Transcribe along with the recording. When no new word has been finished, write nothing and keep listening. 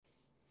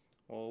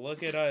Well,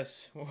 look at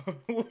us.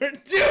 We're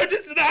doing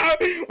this now.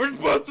 We're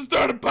supposed to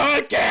start a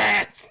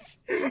podcast.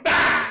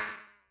 Ah!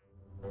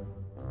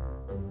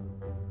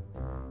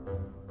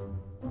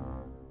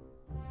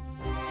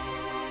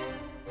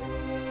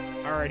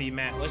 Alrighty,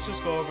 Matt, let's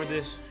just go over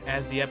this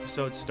as the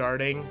episode's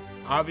starting.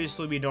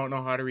 Obviously, we don't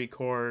know how to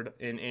record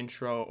an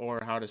intro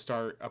or how to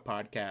start a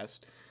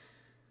podcast.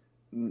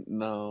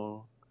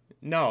 No.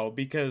 No,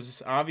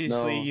 because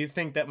obviously No. you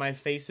think that my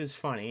face is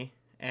funny,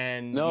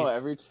 and No,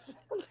 every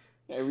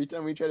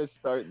time we try to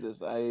start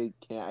this, I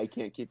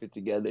can't keep it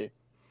together.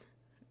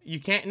 you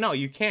can't. No,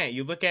 you can't.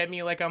 You look at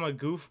me like I'm a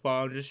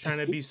goofball. I'm just trying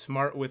to be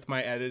smart with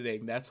my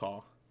editing. That's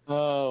all.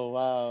 Oh,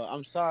 wow.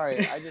 I'm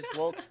sorry.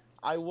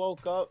 I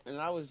woke up and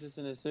I was just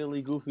in a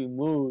silly, goofy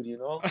mood, you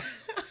know?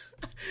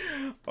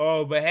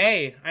 Oh, but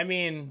hey, I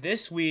mean,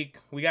 this week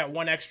we got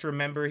one extra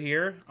member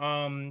here.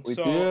 We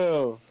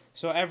do.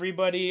 So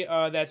everybody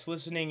that's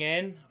listening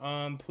in,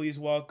 please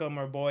welcome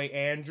our boy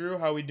Andrew.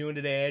 How we doing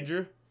today,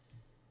 Andrew?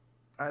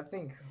 I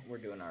think we're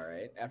doing all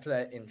right. After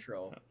that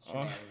intro,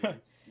 that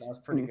was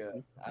pretty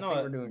good. I think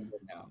we're doing good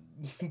now.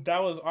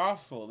 That was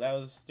awful. That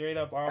was straight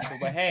up awful.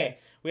 But hey,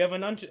 we have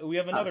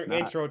another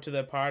intro to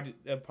the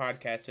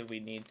podcast if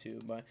we need to.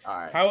 But all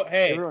right.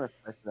 Everyone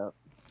spice it up.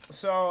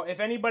 So if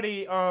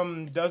anybody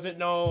doesn't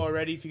know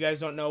already, if you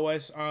guys don't know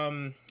us,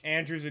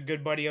 Andrew's a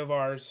good buddy of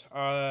ours.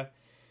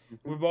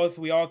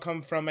 We all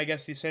come from, I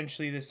guess,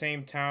 essentially the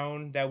same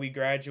town that we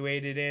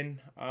graduated in.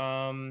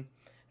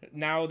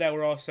 Now that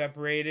we're all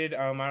separated,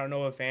 I don't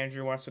know if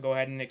Andrew wants to go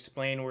ahead and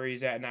explain where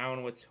he's at now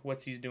and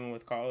what's he's doing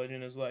with college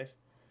in his life.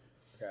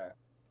 Okay.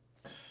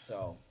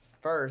 So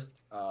first,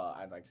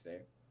 I'd like to say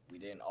we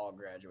didn't all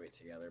graduate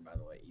together. By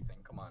the way, Ethan,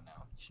 come on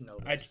now, you should know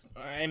this.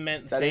 I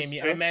meant That same.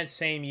 is I true. meant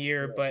same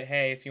year, but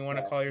hey, if you want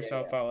to call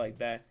yourself out like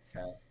that.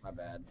 Okay, my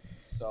bad.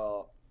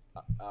 So,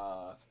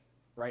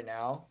 right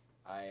now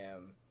I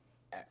am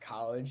at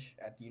college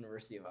at the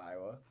University of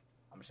Iowa.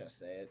 I'm just gonna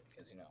say it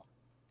because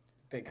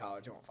big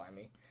college, you won't find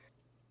me.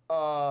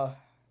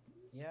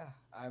 Yeah,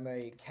 I'm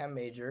a chem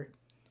major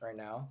right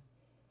now,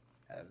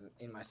 as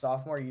in my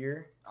sophomore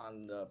year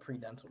on the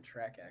pre-dental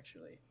track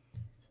actually.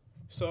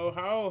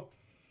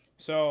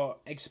 So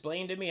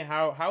explain to me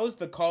how is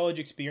the college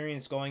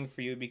experience going for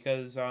you?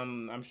 Because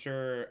I'm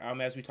sure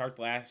as we talked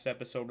last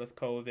episode with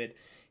COVID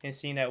and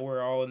seeing that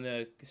we're all in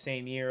the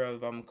same year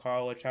of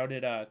college, how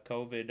did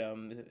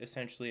COVID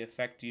essentially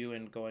affect you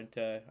in going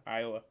to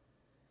Iowa?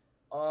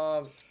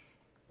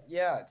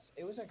 Yeah,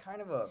 it was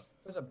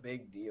a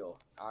big deal,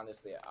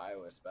 honestly, at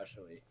Iowa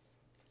especially,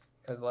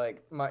 because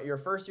like your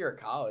first year at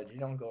college, you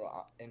don't go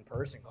to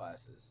in-person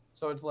classes,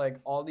 so it's like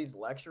all these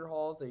lecture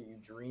halls that you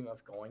dream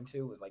of going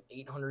to with like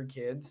 800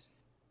 kids.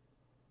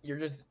 You're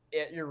just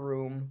at your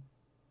room,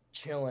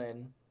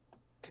 chilling,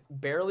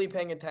 barely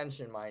paying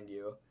attention, mind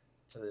you,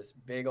 to this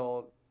big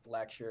old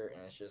lecture,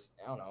 and it's just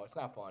I don't know, it's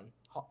not fun.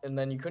 And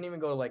then you couldn't even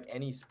go to like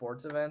any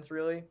sports events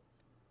really,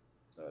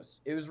 so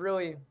it was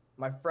really.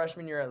 My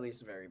freshman year, at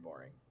least, very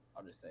boring.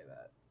 I'll just say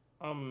that.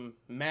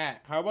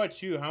 Matt, how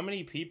about you? How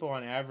many people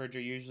on average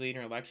are usually in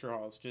your lecture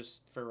halls,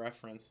 just for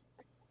reference?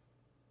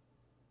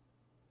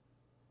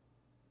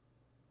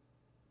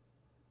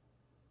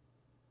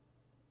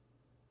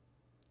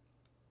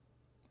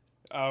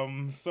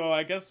 So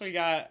I guess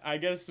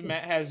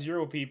Matt has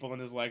 0 people in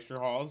his lecture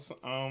halls.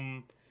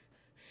 I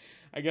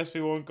guess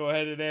we won't go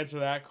ahead and answer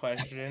that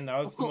question. That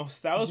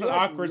was an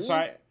awkward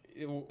side.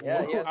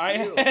 Yeah, yes, I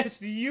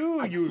asked you.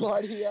 I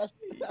thought he asked.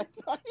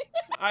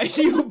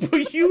 You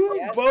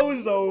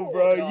bozo, Oh,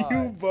 bro. God.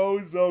 You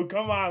bozo.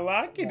 Come on,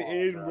 lock it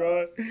in,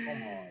 bro. Come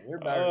on, you're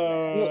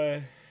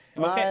better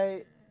than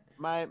Okay.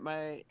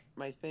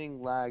 My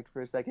thing lagged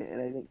for a second,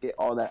 and I didn't get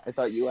all that. I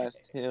thought you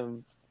asked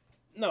him.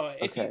 No,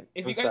 if Okay,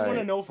 you I'm guys want to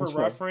sorry. know for I'm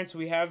sorry. reference,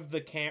 we have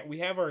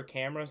our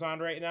cameras on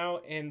right now,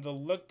 and the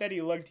look that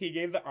he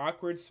gave the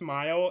awkward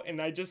smile,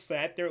 and I just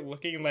sat there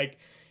looking like,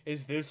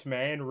 is this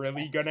man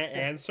really gonna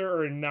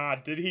answer or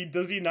not?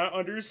 Does he not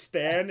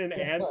understand an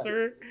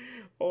answer?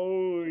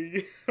 Oh,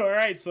 all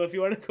right. So if you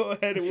want to go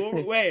ahead,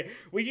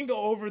 we can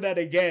go over that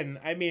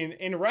again. I mean,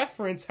 in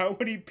reference, how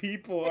many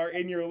people are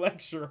in your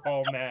lecture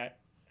hall, Matt?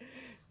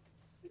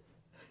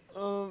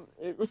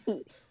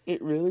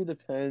 It really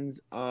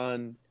depends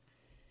on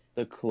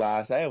the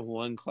class. I have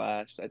one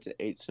class that's an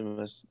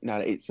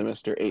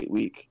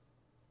 8-week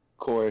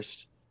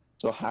course,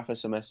 so half a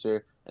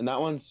semester, and that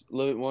one's a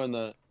little bit more on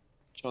the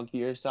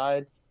chunkier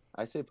side.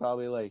 I'd say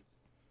probably like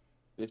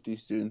 50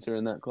 students are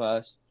in that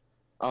class.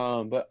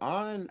 But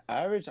on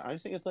average, I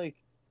think it's like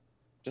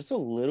just a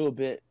little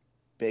bit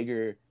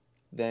bigger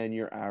than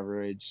your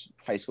average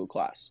high school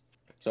class.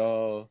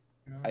 So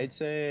I'd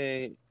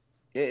say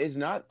it is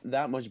not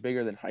that much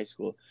bigger than high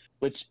school,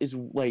 which is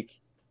like,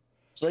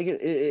 so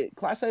like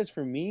class size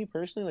for me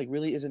personally like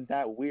really isn't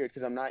that weird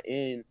because I'm not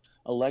in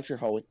a lecture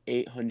hall with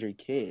 800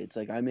 kids.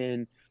 Like I'm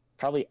in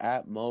probably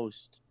at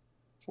most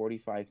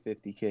 45,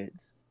 50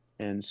 kids,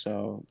 and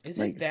so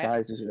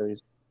size is really.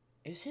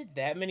 Is it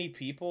that many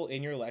people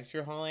in your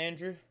lecture hall,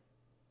 Andrew?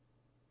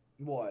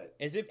 What?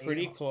 Is it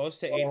pretty close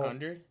to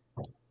 800?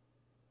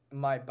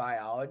 my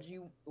biology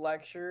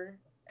lecture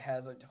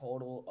has a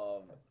total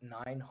of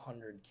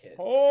 900 kids.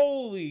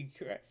 Holy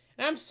crap!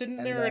 And I'm sitting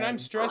And there and I'm then-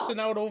 stressing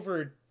out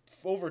over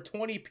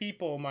 20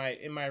 people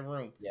in my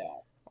room. Yeah.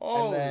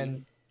 Holy. And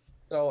then,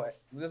 so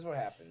this is what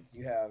happens.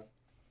 You have,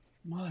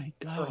 My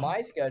God. for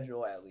my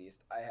schedule at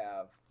least, I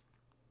have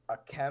a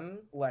chem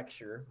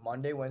lecture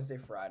Monday, Wednesday,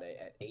 Friday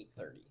at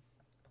 8:30.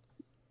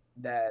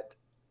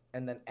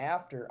 And then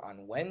after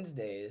on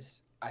Wednesdays,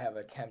 I have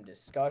a chem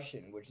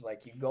discussion, which is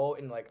like you go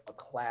in like a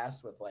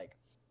class with like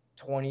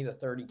 20 to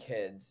 30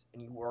 kids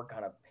and you work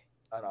on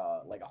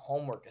a like a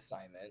homework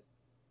assignment.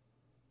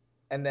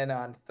 And then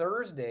on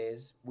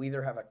Thursdays, we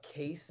either have a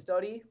case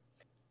study,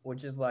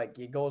 which is like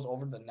it goes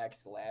over the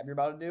next lab you're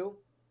about to do,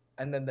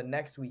 and then the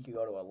next week you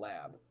go to a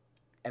lab.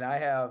 And I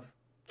have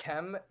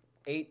chem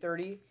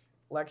 8:30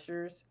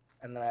 lectures,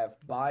 and then I have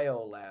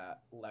bio lab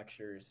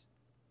lectures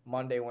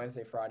Monday,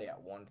 Wednesday, Friday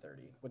at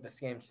 1:30 with the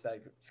same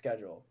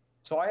schedule.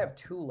 So I have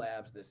 2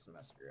 labs this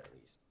semester at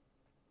least.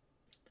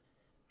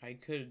 I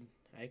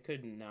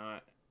could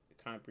not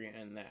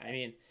comprehend that. I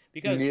mean,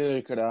 because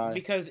Neither could I.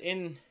 because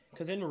in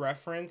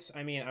reference,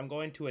 I mean, I'm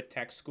going to a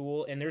tech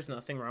school, and there's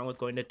nothing wrong with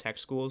going to tech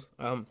schools.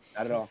 Not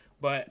at all.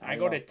 But I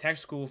go to tech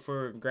school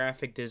for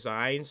graphic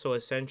design, so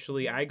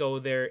essentially I go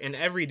there, and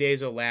every day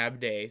is a lab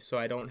day, so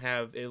I don't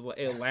have a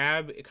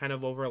lab. It kind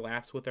of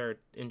overlaps with our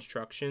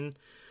instruction,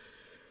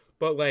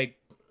 but like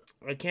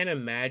I can't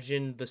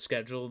imagine the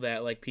schedule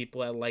that like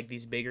people at like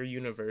these bigger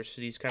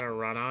universities kind of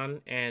run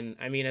on. And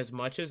I mean, as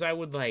much as I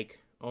would like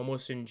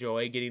almost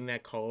enjoy getting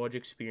that college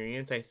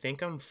experience, I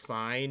think I'm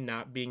fine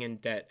not being in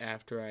debt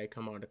after I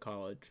come out of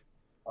college.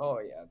 Oh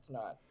yeah, it's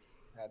not.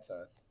 That's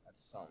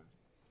some.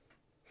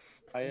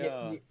 I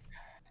It's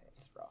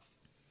rough.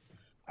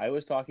 I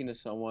was talking to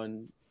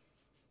someone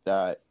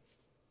that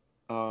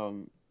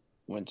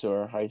went to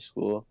our high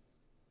school.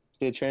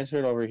 They had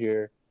transferred over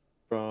here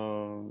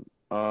from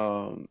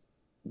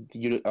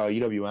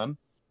UWM,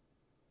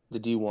 the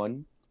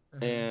D1,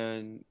 Mhm.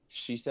 and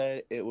she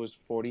said it was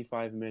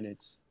 45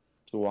 minutes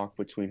to walk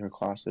between her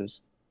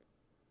classes.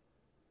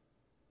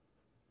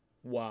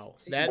 Wow,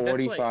 See, that's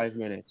 45 like.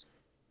 minutes.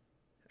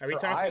 Are we For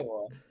talking?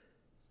 Iowa,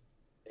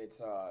 it's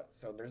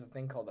so there's a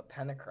thing called the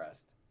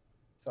Pentacrest.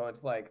 So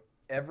it's like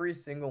every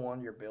single one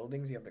of your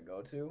buildings you have to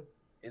go to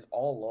is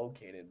all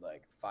located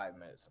like 5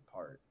 minutes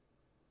apart.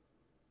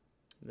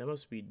 That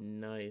must be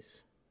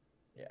nice.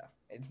 Yeah,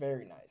 it's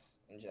very nice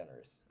and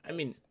generous. I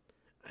mean,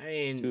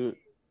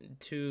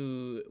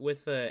 Dude,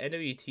 with the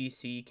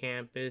NWTC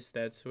campus,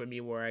 that's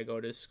where I go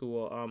to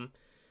school.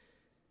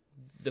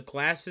 The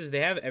classes, they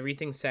have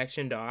everything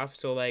sectioned off.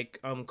 So like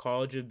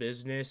College of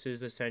Business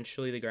is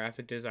essentially the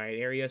graphic design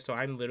area. So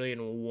I'm literally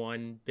in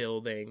one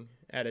building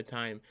at a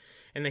time,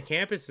 and the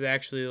campus is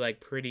actually like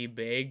pretty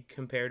big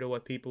compared to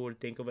what people would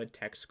think of a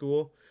tech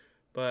school.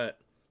 But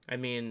I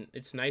mean,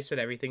 it's nice that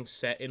everything's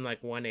set in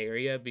like one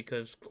area,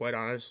 because quite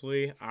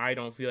honestly, I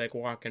don't feel like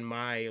walking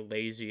my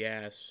lazy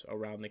ass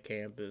around the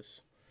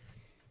campus.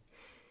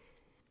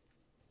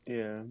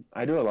 yeah,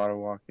 I do a lot of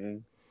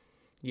walking.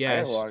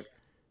 Yes,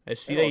 I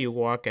see that you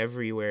walk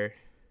everywhere.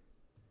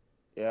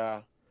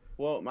 Yeah.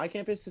 Well, my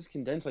campus is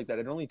condensed like that.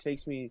 It only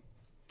takes me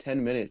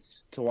 10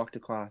 minutes to walk to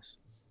class.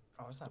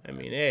 Oh, it's not I bad.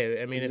 mean, hey,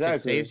 if it Exactly.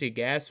 saves you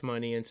gas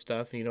money and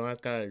stuff, and you don't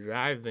have to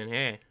drive, then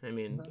hey, I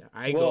mean, Mhm.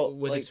 I Well, go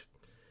with like-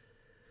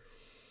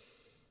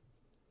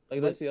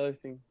 Like, that's the other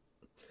thing.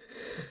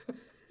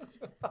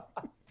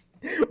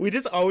 we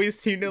just always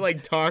seem to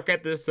like talk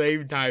at the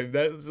same time.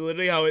 That's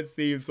literally how it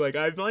seems. Like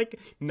I'm like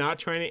not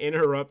trying to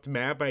interrupt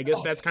Matt, but I guess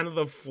that's kind of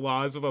the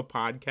flaws of a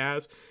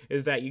podcast,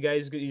 is that you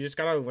just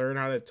gotta learn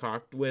how to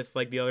talk with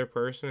like the other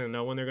person and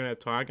know when they're gonna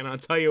talk. And I'll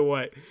tell you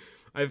what,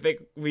 I think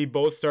we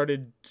both tried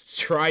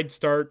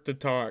to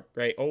talk,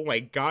 right? Oh my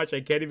gosh,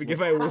 I can't even get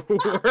my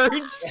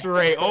words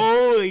straight.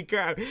 Holy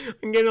crap.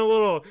 I'm getting a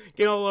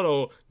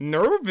little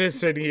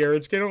nervous in here.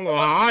 It's getting a little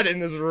hot in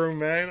this room,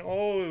 man.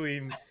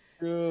 Holy.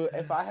 Dude,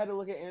 if I had to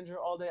look at Andrew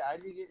all day,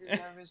 I'd be getting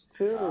nervous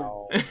too.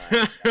 Oh,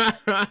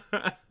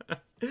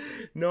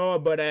 No,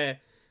 but I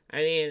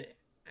mean,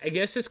 I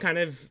guess it's kind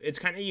of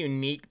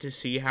unique to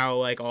see how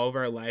like all of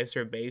our lives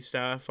are based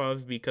off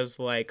of, because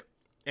like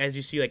as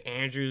you see, like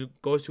Andrew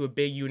goes to a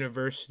big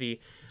university.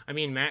 I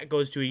mean, Matt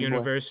goes to a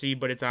university,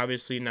 but it's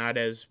obviously not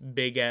as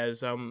big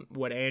as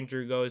what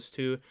Andrew goes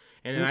to.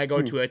 And then I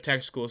go to a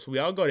tech school, so we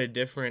all go to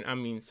different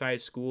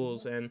size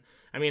schools. And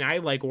I mean, I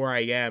like where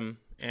I am,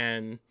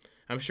 and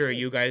I'm sure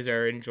you guys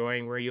are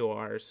enjoying where you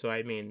are. So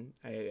I mean,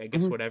 I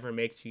guess whatever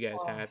makes you guys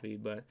happy.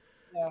 But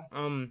yeah.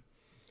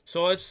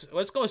 so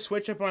let's go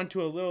switch up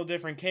onto a little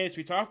different case.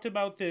 We talked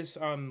about this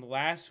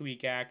last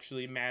week,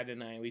 actually, Matt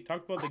and I. We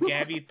talked about the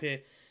Gabby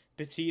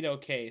Petito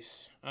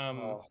case.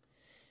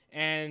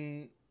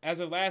 And as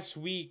of last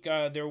week,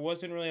 there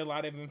wasn't really a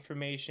lot of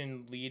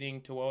information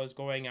leading to what was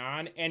going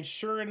on. And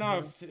sure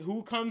enough,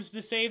 who comes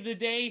to save the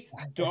day?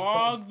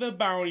 Dog the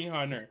bounty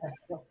hunter.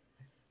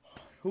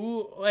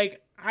 Who,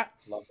 like,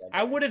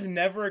 I would have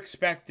never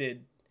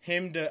expected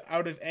him to,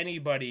 out of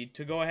anybody,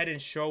 to go ahead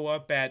and show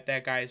up at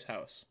that guy's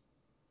house.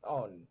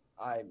 Oh,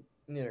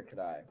 neither could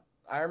I.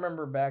 I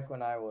remember back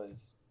when I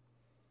was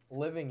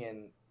living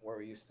in where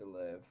we used to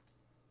live,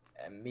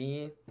 and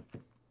me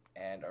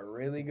and a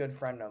really good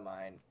friend of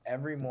mine,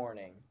 every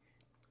morning,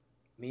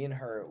 me and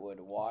her would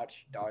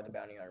watch Dog the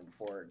Bounty Hunter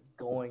before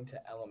going to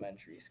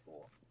elementary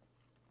school.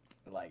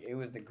 Like, it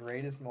was the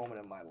greatest moment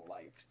of my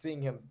life,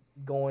 seeing him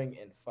going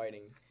and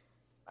fighting.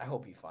 I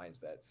hope he finds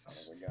that son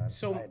of a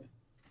gun.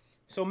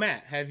 So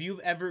Matt, have you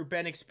ever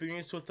been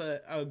experienced with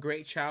a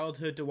great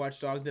childhood to watch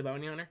Dog the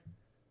Bounty Hunter?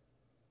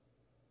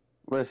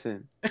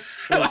 Listen.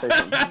 Let me say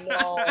something.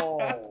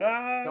 No,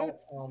 don't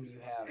tell me you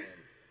haven't.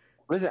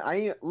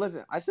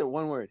 Listen, I said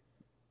one word.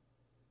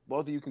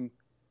 Both of you can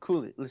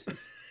cool it. Listen.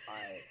 All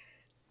right.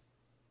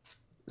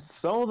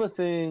 Some of the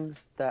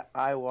things that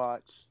I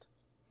watched,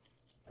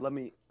 let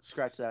me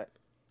scratch that.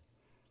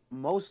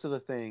 Most of the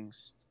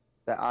things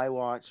that I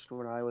watched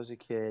when I was a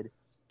kid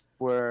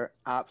were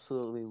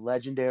absolutely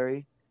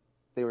legendary.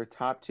 They were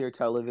top tier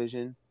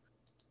television.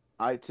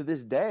 To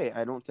this day,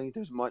 I don't think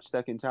there's much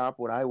that can top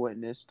what I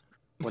witnessed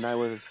when I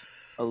was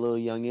a little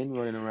youngin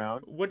running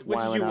around. What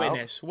did you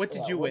witness? What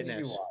did you What witness?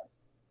 did you watch?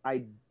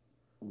 I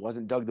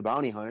wasn't Doug the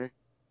Bounty Hunter.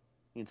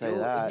 I can tell you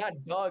that. It's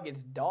not Doug,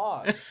 it's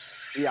Dog.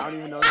 Yeah, I don't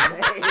even know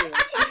his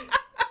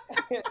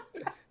name.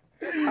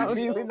 I don't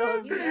even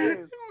know his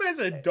name. That's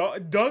a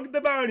Doug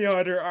the Bounty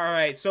Hunter. All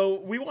right, so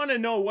we want to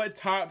know what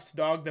tops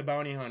Dog the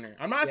Bounty Hunter.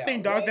 I'm not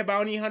saying Dog the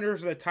Bounty Hunter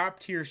is a top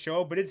tier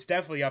show, but it's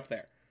definitely up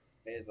there.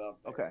 It is up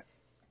there. Okay.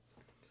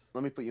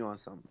 Let me put you on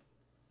something.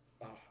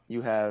 Oh,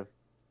 You have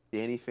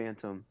Danny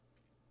Phantom.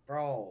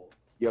 bro.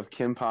 You have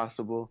Kim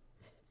Possible.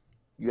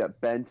 You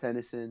got Ben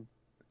Tennyson.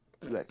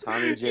 You got Tom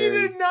and He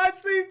Jerry. did not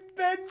say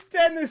Ben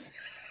Tennyson.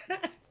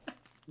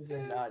 You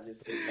did not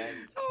just say Ben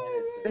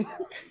Oh.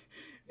 Tennyson.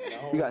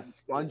 No. You got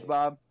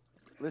SpongeBob.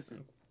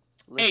 Listen.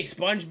 Hey,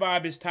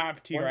 SpongeBob is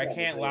top tier. I SpongeBob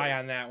can't is lie it.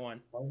 on that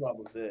one. SpongeBob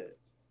was it.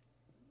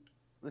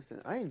 Listen,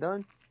 I ain't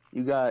done.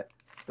 You got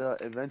the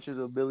Adventures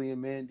of Billy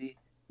and Mandy.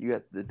 You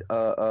got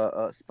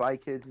the Spy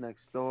Kids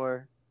Next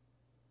Door.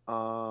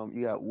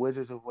 You got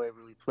Wizards of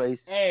Waverly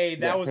Place. Hey,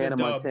 that was Hannah a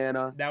dub.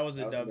 Montana. That was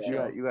a dub was a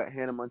show. You got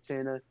Hannah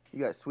Montana. You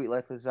got Sweet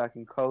Life of Zack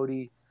and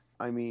Cody.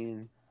 I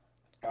mean,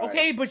 All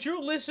Okay, right. but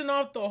you're listing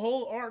off the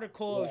whole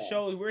article of Yeah.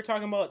 shows. We're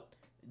talking about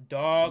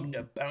Dog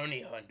the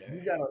Bounty Hunter.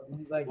 You gotta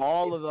like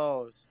all of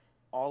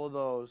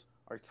those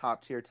are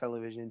top tier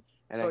television,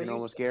 and So I can you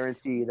almost s-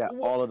 guarantee that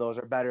Wha- all of those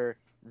are better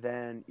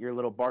than your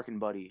little barking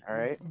buddy. All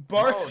right.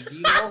 Bart. Bro, do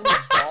you know who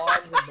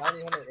Dog the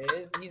Bounty Hunter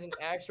is? He's an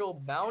actual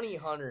bounty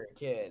hunter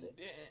kid.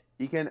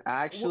 He can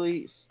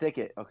actually stick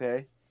it.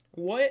 Okay.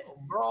 What?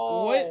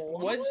 Bro,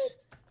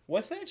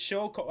 What's that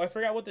show called? I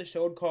forgot what the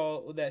show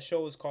called. What that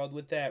show was called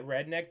with that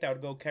redneck that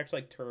would go catch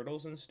like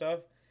turtles and stuff.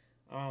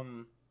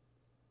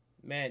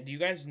 Man, do you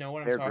guys know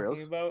what I'm Bear talking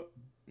Grylls? about?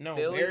 No,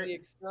 Billy the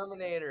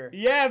Exterminator.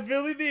 Yeah,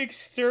 Billy the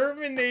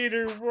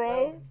Exterminator,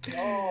 bro. Let's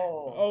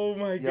go. Oh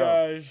my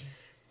Yo. gosh.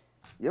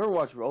 You ever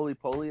watch Roly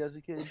Poly as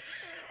a kid?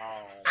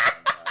 Oh my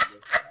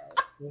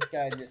god, this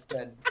guy just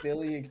said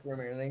Billy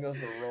Exterminator, then goes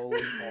to Roly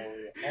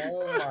Poly.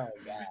 Oh my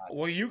god.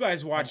 Well, you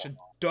guys watched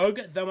Doug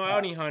the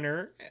Bounty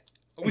Hunter.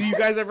 You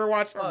guys ever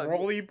watch Doug.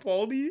 Roly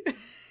Poly?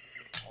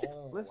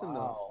 Oh, Listen,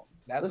 wow.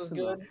 That's Listen,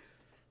 what's good.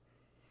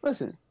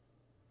 Listen,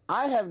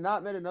 I have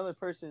not met another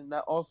person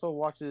that also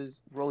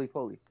watches Roly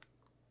Poly.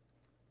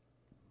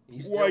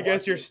 You Well, I still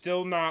guess watch you're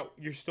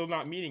it? still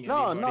not meeting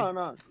No.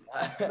 anybody.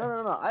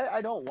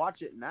 I don't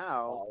watch it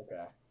now, Oh,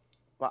 okay.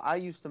 but I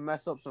used to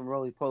mess up some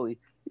Roly Poly.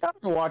 You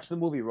ever watch the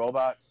movie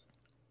Robots?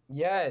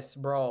 Yes,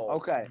 bro.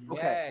 Okay.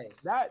 Yes.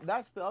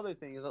 That's the other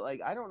thing is that,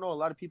 like, I don't know a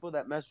lot of people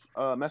that mess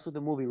with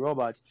the movie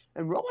Robots,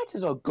 and Robots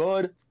is a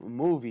good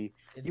movie.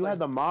 It's You like- had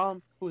the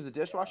mom who was a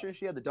dishwasher.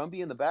 She had the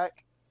dumpy in the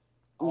back.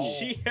 Oh,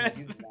 She dude, had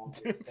you the want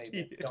to say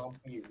the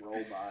dumpy. dumpy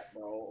robot,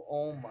 bro.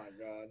 Oh my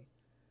god.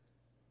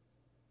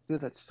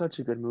 Dude, that's such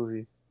a good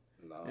movie.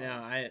 No.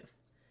 Yeah,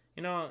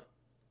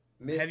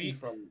 Misty have you-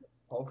 from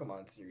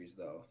Pokemon series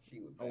though. She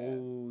was bad.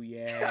 oh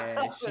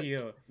yeah, she.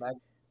 Doing,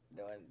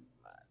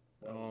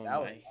 Oh that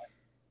was my.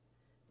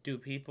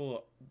 Dude,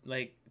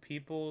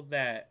 people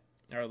that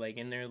are like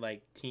in their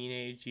like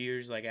teenage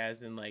years, like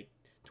as in like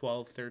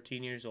 12,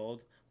 13 years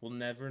old, will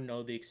never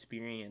know the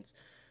experience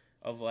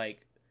of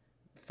like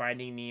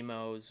Finding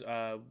Nemo's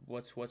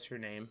what's her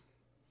name?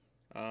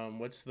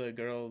 What's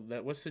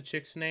the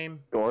chick's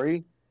name?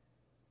 Dory.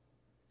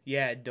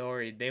 Yeah,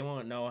 Dory. They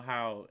won't know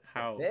how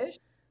fish.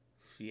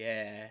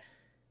 yeah.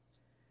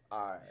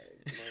 All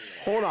right.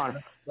 Hold on.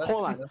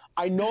 Hold on. let's-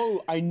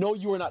 I know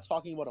you are not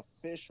talking about a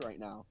fish right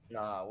now.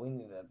 Nah, we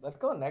need to. Let's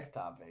go next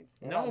topic.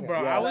 We're No, not gonna-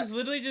 bro. Yeah, I was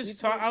literally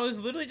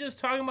just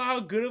talking about how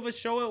good of a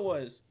show it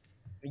was.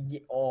 Yeah,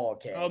 oh,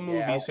 okay. A movie,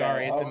 yeah, okay,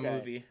 sorry, it's okay. a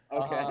movie.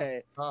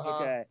 Okay. Uh-huh.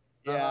 Okay.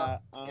 Uh-huh.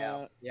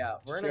 Yeah. Yeah.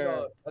 We're gonna sure,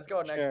 go. Let's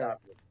go next sure.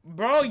 topic.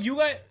 Bro, you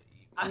got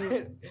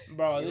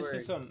bro, You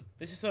this were-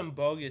 is some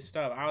bogus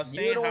stuff. I was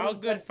You were saying the one how who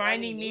good said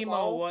Finding Finding Nemo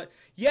Nemo. was.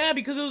 Yeah,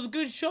 because it was a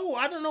good show.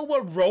 I don't know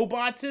what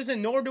robots is,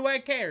 and nor do I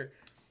care.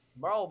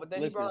 Bro, but then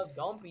you Listen. brought up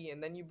Dumpy,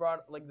 and then you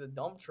brought like the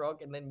dump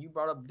truck, and then you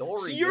brought up So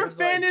Dory. you're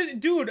There's, like,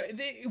 dude.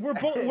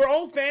 We're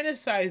all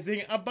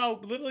fantasizing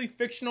about literally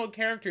fictional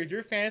characters.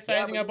 You're yeah,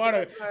 fantasizing but you about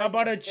guys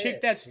are a a chick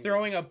fit, that's dude.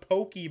 throwing a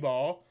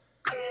pokeball.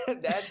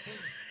 That's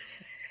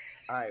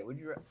all right. Would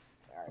you? All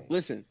right.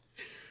 Listen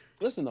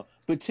though.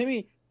 But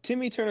Timmy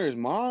Turner's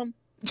mom,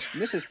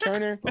 Mrs.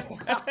 Turner,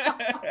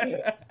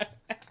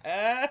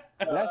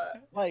 that's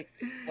like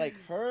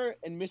her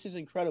and Mrs.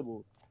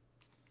 Incredible.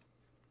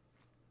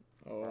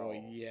 Oh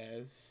Bro.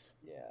 yes.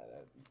 Yeah,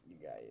 you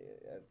got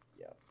it.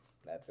 Yeah,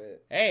 that's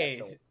it.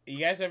 Hey, you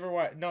guys ever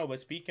watch? No, but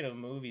speaking of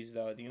movies,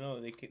 though, do you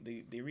know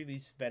they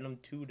released Venom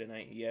 2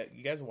 tonight? Yeah,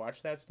 you guys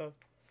watch that stuff?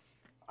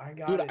 I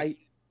got Dude, it.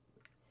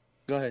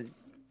 Go ahead.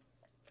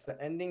 The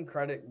ending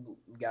credit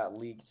got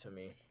leaked to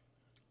me.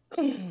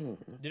 Did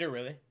it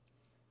really?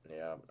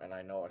 Yeah, and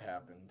I know what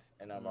happened,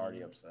 and I'm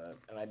already upset.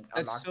 And I'm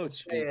That's not so gonna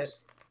say it. cheap.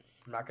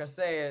 I'm not gonna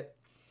say it,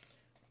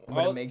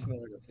 but it makes me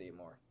want to see it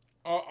more.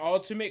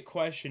 Ultimate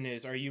question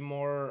is: are you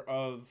more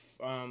of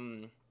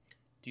do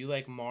you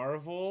like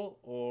Marvel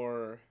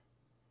or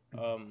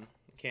I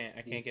can't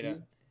DC? get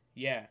a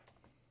yeah.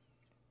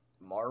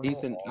 Marvel.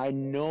 Ethan, all I the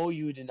way. know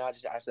you did not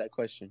just ask that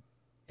question.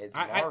 It's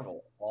I-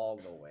 Marvel all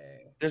the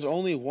way. There's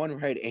only one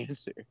right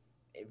answer.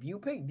 If you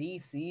pick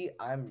DC,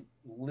 I'm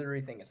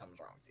literally thinking something's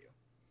wrong with you.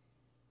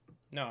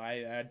 No,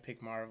 I'd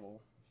pick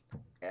Marvel.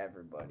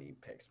 Everybody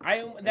picks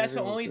Marvel. That's the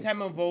Everyone only picks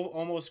time I've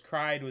almost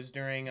cried was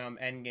during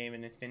Endgame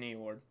and Infinity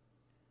War.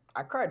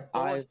 I cried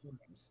 4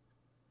 times.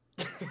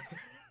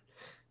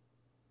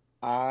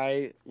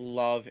 I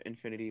love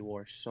Infinity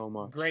War so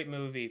much. Great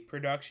movie.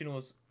 Production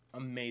was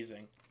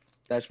amazing.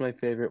 That's my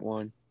favorite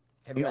one.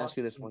 Have Let me you all ask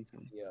you this seen one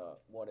time. the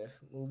What If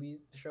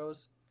movies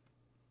shows?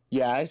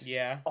 Yes.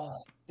 Yeah. Oh,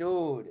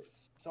 dude,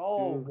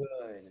 so Dude.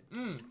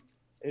 good.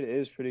 It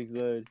is pretty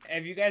good.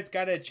 Have you guys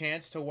got a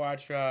chance to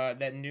watch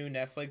that new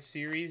Netflix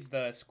series,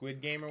 the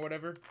Squid Game or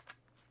whatever?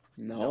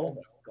 No.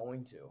 but I'm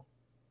going to.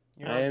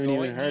 You're I not haven't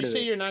going? even heard Did you of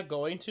say it. you're not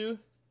going to?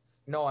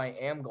 No, I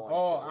am going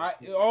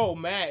to.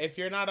 Matt, if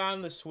you're not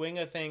on the swing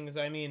of things,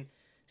 I mean,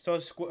 so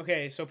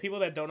people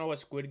that don't know what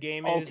Squid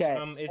Game is, Okay.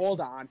 it's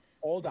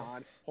Hold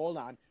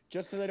on.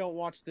 Just because I don't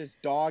watch this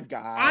dog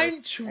guy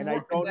I'm and I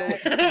don't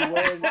know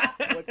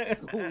what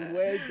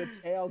Squid the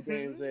Tail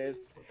Games is,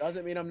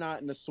 doesn't mean I'm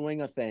not in the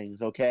swing of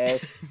things,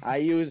 okay? I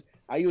use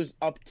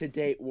up to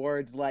date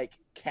words like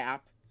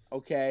cap,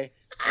 okay,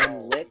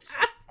 and lit,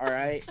 all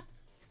right?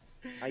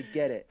 I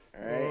get it,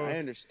 all right? I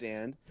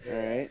understand, all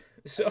right?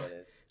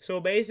 So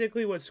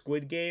basically, what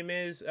Squid Game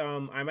is,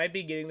 I might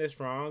be getting this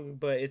wrong,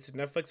 but it's a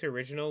Netflix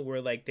original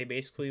where like they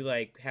basically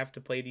like have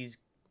to play these,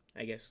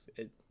 I guess,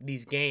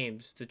 these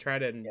games to try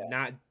to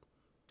not,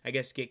 I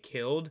guess, get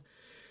killed.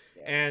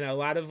 Yeah. And a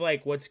lot of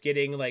like what's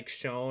getting like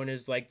shown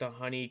is like the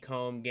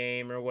honeycomb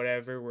game or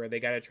whatever, where they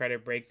got to try to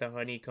break the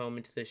honeycomb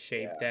into the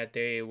shape that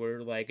they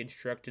were like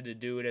instructed to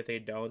do it. If they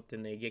don't,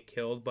 then they get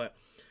killed. But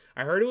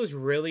I heard it was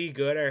really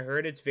good. I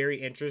heard it's very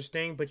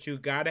interesting, but you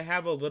got to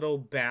have a little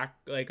back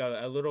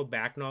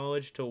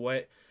knowledge to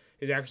what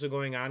is actually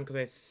going on, because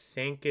I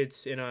think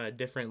it's in a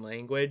different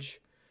language.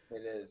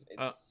 It is.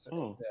 It's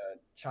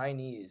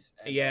Chinese.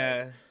 And,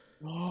 yeah.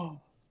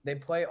 They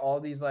play all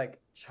these like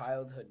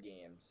childhood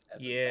games.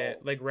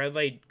 Adults. Like red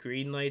light,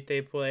 green light.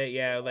 They play.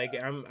 Yeah,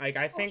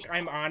 I think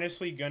I'm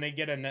honestly gonna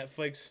get a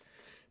Netflix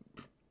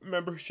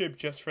membership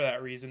just for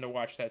that reason, to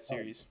watch that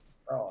series.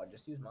 Oh,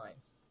 just use mine.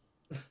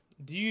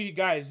 Do you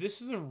guys? This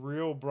is a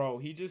real bro.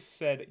 He just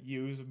said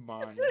use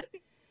mine.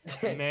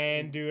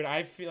 Man, dude,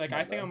 I feel like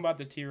I think I'm about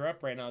to tear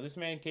up right now. This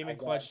man came in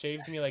clutch,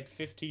 saved me like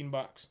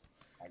 $15.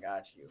 I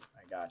got you.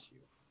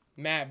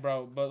 Matt,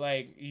 bro, but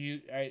like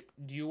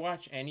do you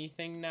watch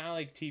anything now,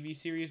 like TV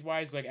series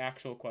wise? Like,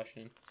 actual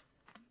question.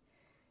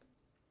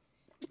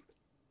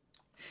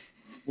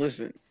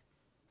 Listen,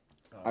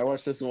 I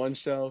watched this one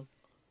show,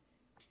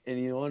 and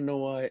you want to know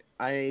what?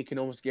 I can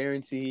almost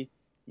guarantee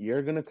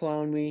you're gonna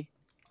clown me,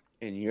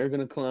 and you're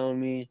gonna clown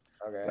me.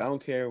 Okay. I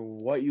don't care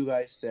what you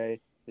guys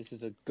say. This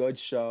is a good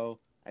show.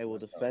 I will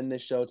defend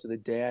this show to the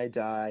day I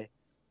die.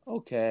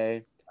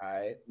 Okay. All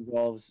right.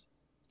 Involves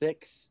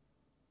six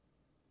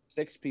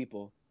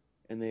people,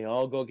 and they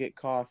all go get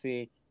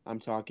coffee. I'm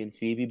talking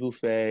Phoebe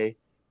Buffay,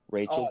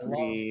 Rachel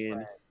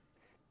Green,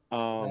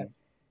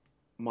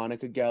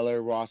 Monica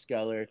Geller, Ross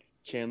Geller,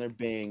 Chandler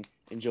Bing,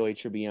 and Joey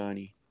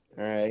Tribbiani.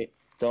 All right,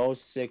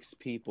 those 6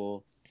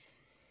 people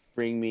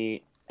bring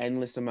me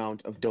endless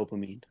amount of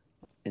dopamine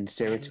and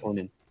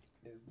serotonin.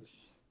 Is the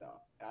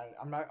stuff?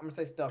 I'm gonna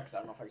say stuff because I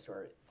don't know if I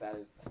swear it. That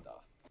is the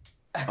stuff.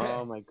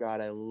 Oh my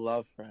god, I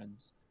love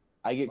Friends.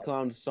 I get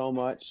clowned so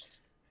much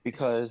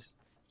because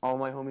all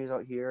my homies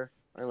out here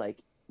are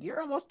like, "You're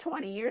almost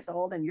 20 years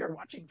old and you're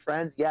watching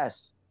Friends."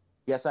 Yes,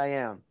 I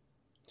am.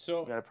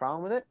 So you got a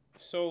problem with it?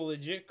 So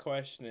legit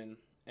question,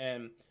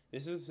 and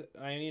this is,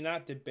 I mean,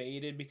 not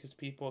debated, because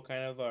people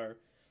kind of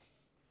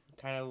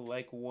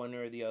like one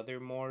or the other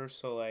more.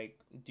 So like,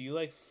 do you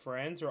like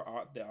Friends or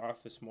The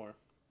Office more?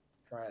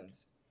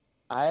 Friends.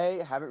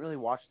 I haven't really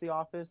watched The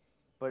Office,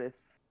 but if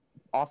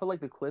off of like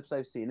the clips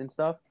I've seen and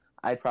stuff,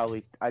 I'd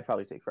probably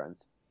take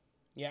Friends.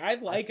 Yeah, I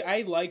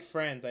like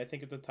Friends. I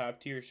think it's a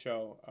top tier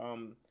show.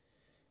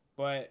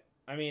 But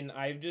I mean,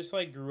 I've just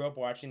like grew up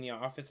watching The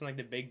Office and like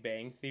The Big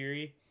Bang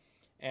Theory,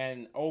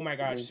 and oh my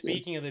gosh, Thank you.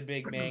 speaking of The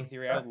Big Bang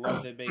Theory, I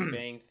love The Big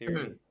Bang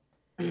Theory.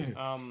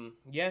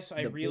 Yes,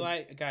 I The big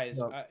realize, guys,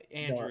 no,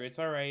 Andrew, no, it's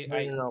all right.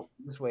 no.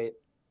 Just wait.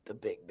 The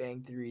Big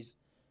Bang Theory's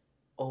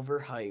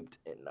overhyped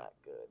and not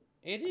good.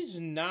 It is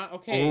not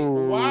okay.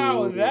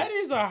 Wow, Ooh. that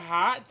is a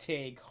hot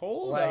take.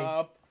 Hold Like,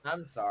 up.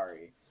 I'm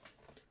sorry.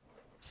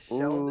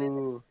 Sheldon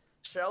Ooh.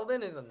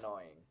 Sheldon is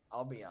annoying.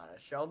 I'll be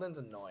honest. Sheldon's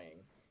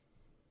annoying.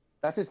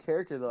 That's his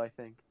character, though, I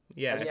think.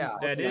 Yeah, Yeah,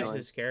 that yeah. is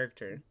his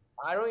character.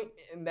 I don't,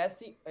 and that's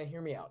the. And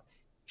hear me out.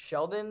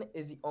 Sheldon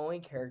is the only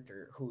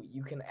character who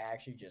you can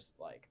actually just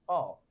like,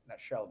 oh,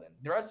 that's Sheldon.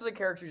 The rest of the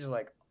characters are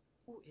like,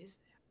 who is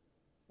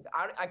that?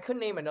 I couldn't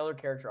name another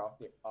character off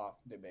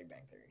the Big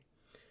Bang Theory.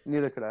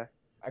 Neither could I.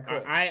 I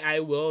could. I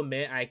will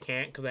admit I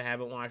can't because I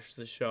haven't watched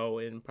the show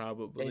in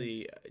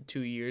probably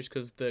 2 years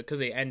because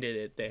they ended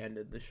it. They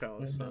ended the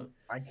show. So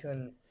I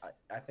couldn't.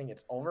 I think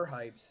it's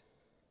overhyped,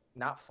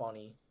 not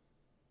funny,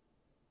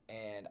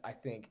 and I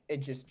think it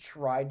just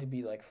tried to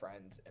be like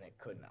Friends and it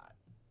could not.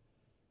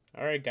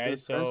 all right,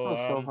 guys. Friends So was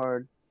so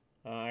hard.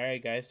 all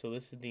right, guys. So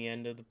this is the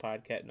end of the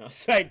podcast. No,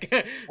 psych.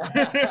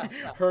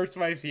 Hurts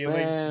my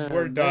feelings.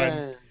 We're done.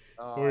 Man.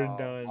 We're Oh,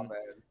 done. my bad.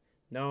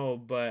 No,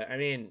 but I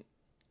mean,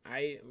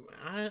 I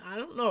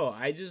don't know.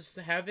 I just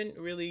haven't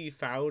really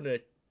found a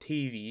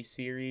TV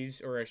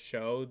series or a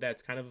show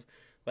that's kind of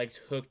like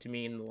hooked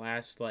me in the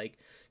last like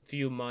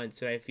few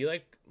months, and I feel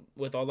like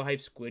with all the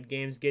hype Squid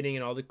Game's getting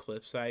and all the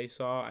clips I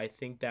saw, I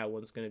think that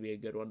one's gonna be a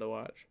good one to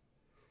watch.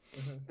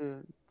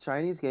 Dude,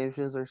 Chinese game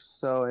shows are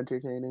so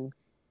entertaining.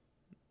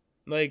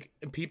 Like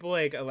people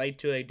like I like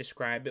to like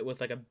describe it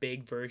with like a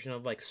big version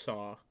of like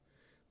Saw.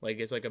 Like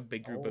it's like a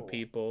big group of Oh.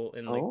 people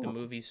in like the Oh.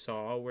 movie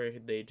Saw where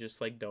they just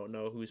like don't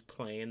know who's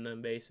playing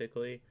them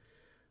basically.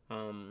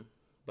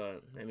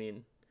 But I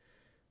mean,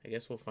 I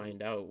guess we'll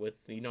find out with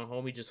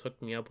homie just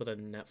hooked me up with a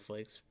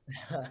Netflix,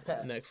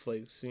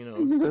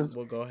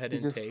 we'll go ahead He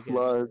and just take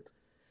plugged.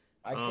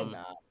 I Um,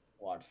 cannot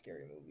watch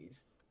scary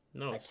movies. it.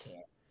 No, I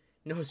can't.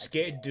 no,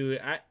 scary can't. dude.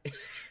 I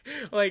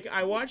like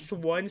I watched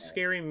one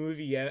scary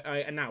movie.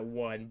 Not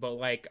one, but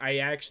like I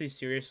actually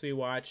seriously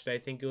watched. I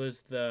think it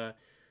was the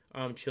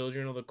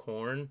Children of the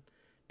Corn,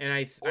 and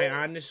I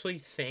honestly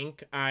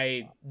think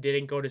I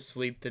didn't go to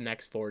sleep the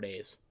next 4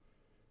 days.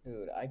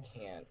 Dude, I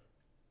can't.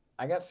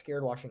 I got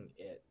scared watching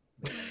it.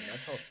 Man,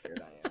 that's how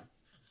scared I am.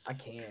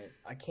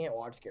 I can't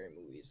watch scary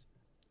movies.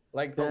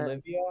 Like Yeah.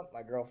 Olivia,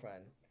 my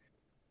girlfriend,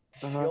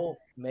 Uh-huh. she'll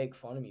make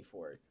fun of me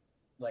for it.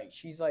 Like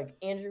she's like,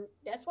 Andrew,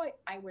 that's why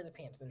I wear the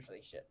pants in this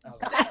relationship. And I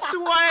was like, That's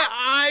why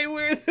I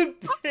wear the and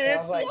I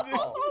pants. was like, in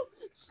this-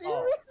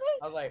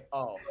 I was like,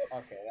 oh,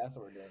 okay, that's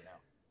what we're doing now.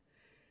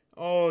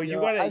 Oh, you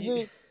Yo, gotta.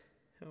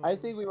 I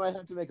think we might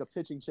have to make a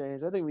pitching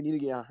change. I think we need to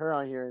get her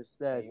on here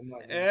instead. You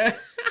might-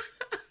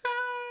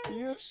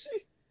 You-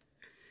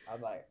 I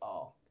was like,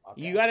 oh,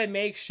 okay. You gotta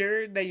make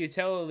sure that you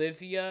tell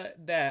Olivia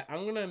that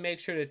I'm gonna make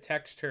sure to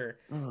text her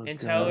Oh, and God.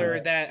 tell her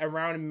that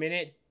around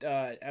minute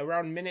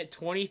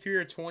 23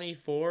 or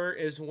 24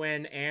 is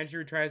when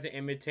Andrew tries to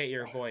imitate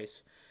your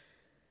voice.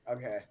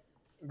 Okay,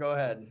 go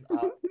ahead.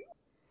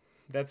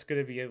 That's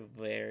gonna be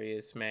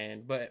hilarious,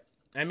 man. But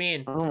I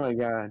mean, Oh my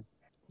God.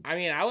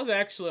 I was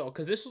actually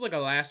because this was like a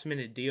last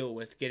minute deal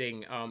with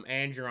getting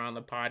Andrew on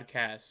the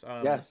podcast.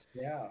 Yes.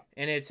 Yeah.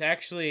 And it's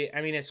actually,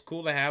 I mean, it's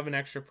cool to have an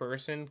extra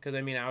person because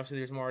I mean, obviously,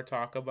 there's more to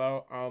talk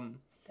about.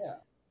 Yeah.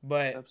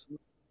 But Absolutely.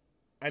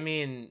 I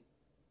mean,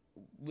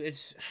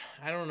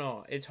 I don't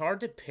know. It's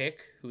hard to pick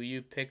who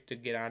you pick to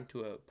get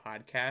onto a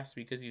podcast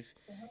because you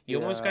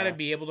almost got to Yeah.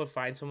 be able to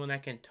find someone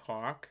that can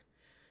talk.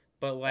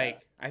 But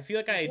like, I feel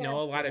like I know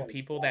a lot of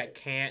people that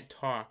can't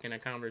talk in a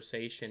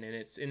conversation, and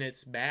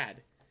it's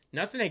bad.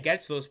 Nothing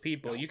against those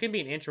people. You can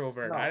be an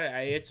introvert. No.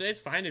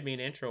 It's fine to be an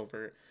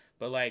introvert,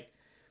 but like,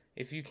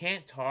 if you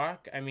can't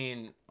talk, I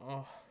mean,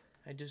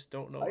 I just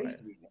don't know. I used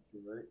to be an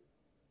introvert.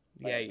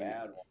 Like Yeah, a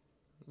bad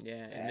one. yeah.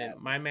 And then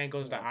my man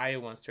goes to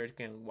Iowa and starts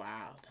getting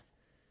wild.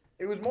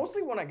 It was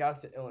mostly when I got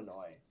to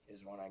Illinois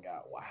is when I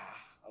got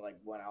I like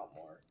went out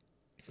more,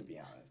 to be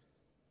honest.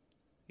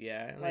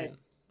 Yeah, Like-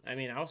 I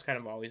mean, I was kind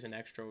of always an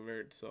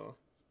extrovert, so.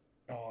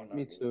 Oh no.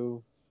 Me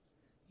too.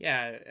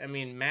 Yeah, I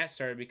mean, Matt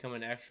started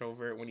becoming an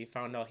extrovert when he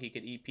found out he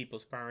could eat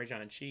people's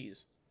Parmesan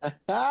cheese.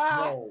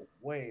 No,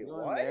 wait,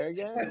 Going what? there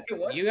again?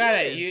 What's You gotta,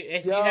 this?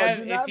 if Yo, you have,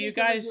 do not if you pretend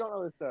like guys, you don't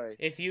know the story.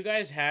 if you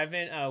guys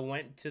haven't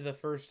went to the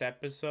first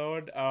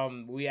episode,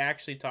 we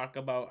actually talk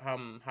about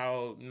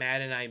how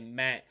Matt and I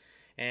met,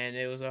 and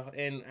it was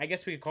and I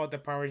guess we could call it the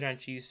Parmesan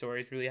cheese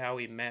story. It's really how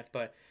we met,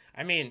 but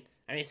I mean,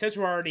 since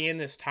we're already in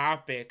this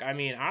topic, I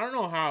mean, I don't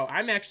know how.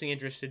 I'm actually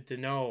interested to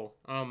know,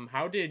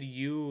 how did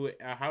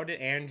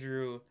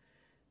Andrew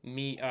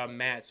meet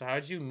Matt? So how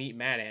did you meet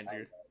Matt,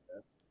 Andrew?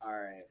 All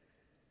right.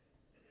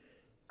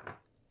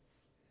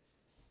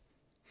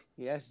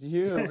 Yes,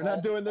 you. We're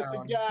not doing this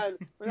Down. again.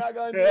 We're not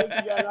going to do this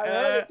again. I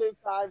heard it this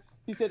time.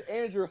 He said,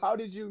 Andrew, how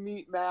did you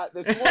meet Matt?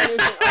 This one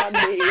isn't on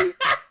me.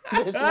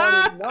 This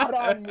one is not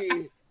on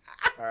me.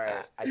 All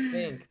right, I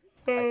think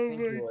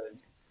it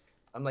was.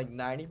 I'm like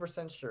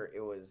 90% sure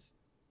it was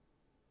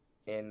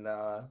in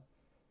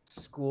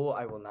school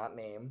I will not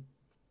name.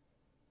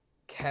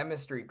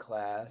 Chemistry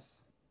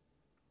class.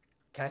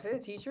 Can I say the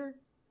teacher?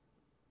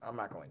 I'm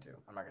not going to.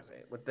 I'm not gonna say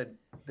it. With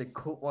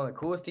one of the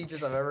coolest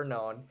teachers I've ever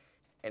known,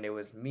 and it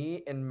was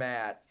me and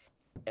Matt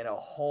in a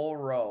whole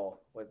row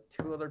with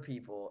 2 other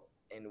people,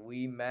 and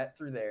we met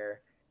through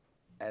there,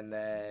 and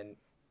then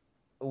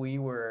we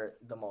were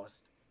the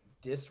most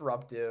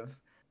disruptive,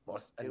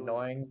 most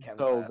annoying chem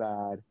So class.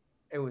 bad.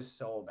 It was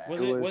so bad.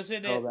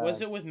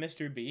 Was it with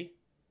Mr. B?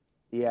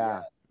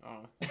 Yeah.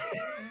 Oh.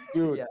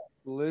 Dude, Yeah.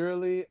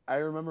 literally, I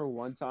remember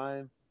one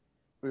time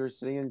we were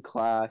sitting in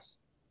class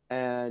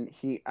and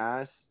he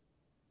asked,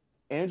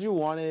 Andrew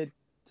wanted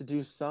to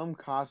do some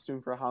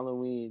costume for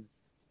Halloween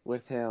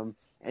with him,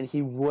 and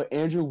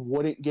Andrew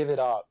wouldn't give it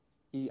up.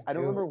 I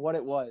don't remember what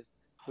it was,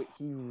 but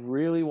he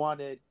really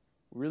wanted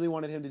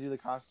him to do the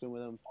costume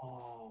with him.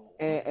 Oh.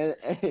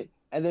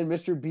 And then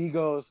Mr. B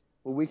goes,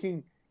 well, we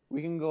can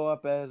go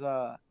up as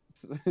I'll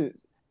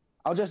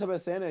dress up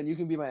as Santa and you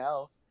can be my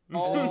elf.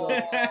 Oh,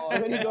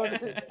 And then he goes,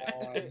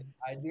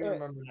 I do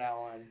remember that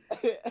one.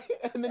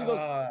 And then he goes,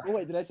 oh,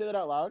 wait, did I say that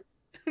out loud?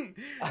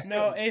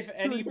 No, if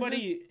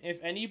anybody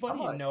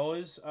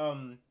knows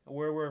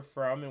where we're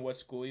from and what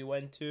school we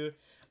went to,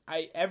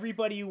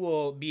 everybody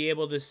will be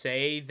able to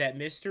say that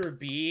Mr.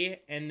 B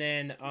and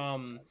then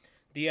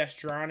the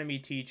astronomy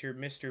teacher,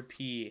 Mr.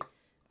 P,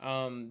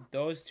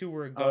 those 2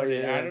 were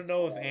goated. yeah. I don't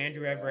know if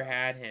Andrew ever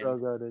had him. So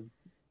goated.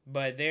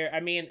 But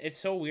it's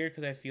so weird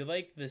because I feel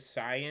like the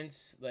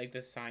science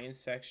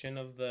section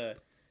of the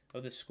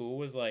school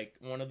was like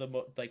one of the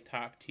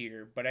top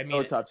tier. But I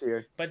mean, top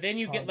tier. But then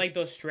you get like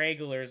those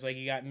stragglers, like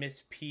you got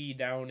Miss P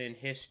down in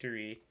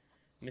history,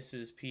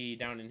 Mrs. P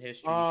down in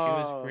history. She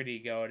was pretty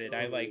goated.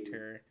 I liked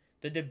her.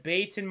 The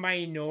debates in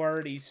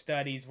minority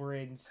studies were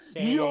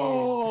insane.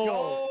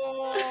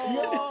 Yo,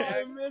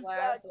 I missed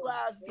that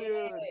class,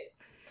 dude.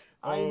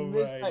 I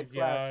missed that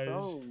class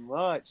so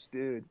much,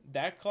 dude.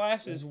 That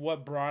class is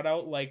what brought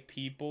out like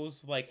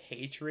people's like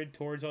hatred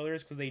towards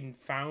others because they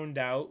found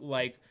out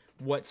like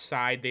what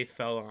side they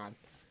fell on.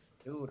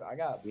 Dude,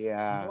 You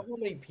know how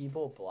many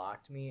people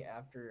blocked me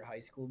after high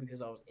school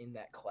because I was in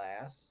that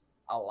class?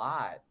 A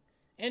lot.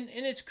 And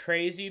it's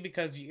crazy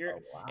because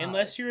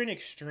unless you're an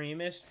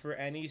extremist for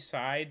any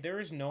side, there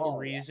is no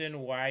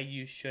reason why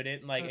you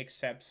shouldn't like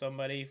accept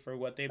somebody for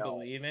what they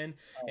believe in,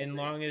 as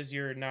long as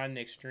you're not an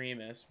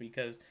extremist.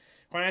 Because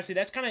quite honestly,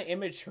 that's kind of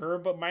immature.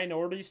 But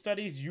minority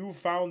studies, you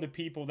found the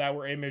people that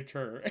were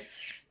immature.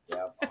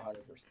 Yeah,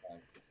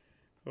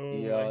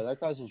 100%. That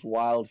class was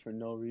wild for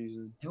no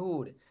reason.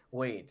 Dude,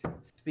 wait.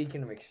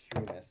 Speaking of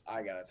extremists,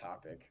 I got a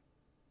topic.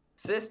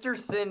 Sister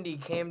Cindy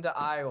came to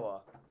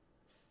Iowa.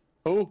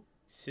 Who?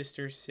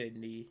 Sister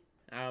Cindy.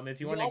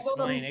 If you want to Y'all don't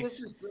know explain, who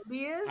Sister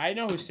Cindy is? I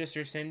know who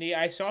Sister Cindy.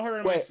 I saw her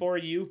in my For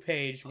You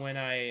page when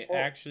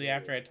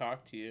after I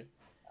talked to you.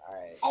 All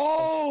right.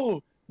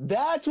 Oh,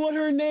 that's what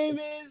her name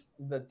is.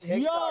 The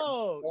TikTok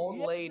old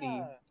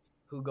lady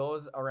who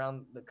goes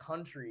around the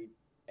country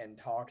and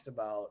talks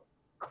about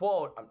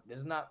quote.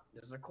 This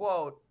is a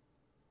quote.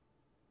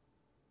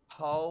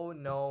 Ho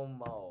no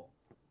mo.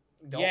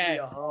 Don't be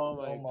a ho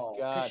no mo.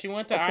 Because she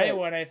went to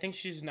Iowa, and I think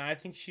she's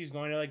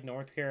going to like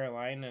North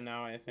Carolina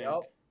now. I think.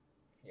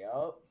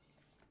 Yep.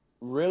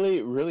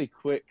 Really, really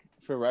quick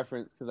for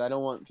reference, because I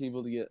don't want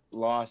people to get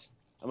lost.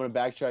 I'm gonna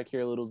backtrack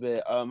here a little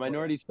bit.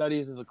 Minority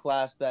Studies is a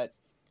class that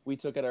we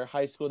took at our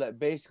high school that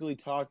basically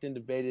talked and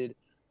debated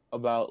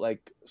about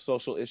like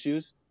social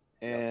issues,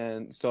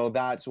 and so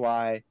that's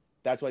why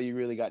you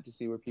really got to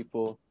see where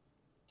people.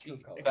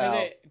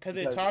 Because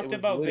it talked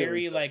about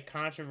very like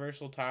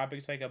controversial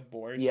topics like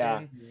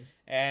abortion,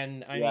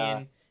 and I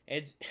mean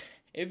it's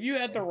if you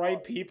had the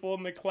right people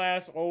in the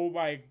class, oh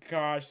my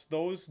gosh,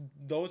 those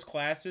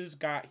classes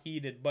got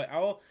heated. But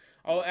I'll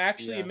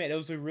actually admit it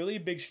was a really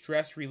big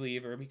stress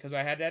reliever because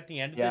I had it at the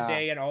end of the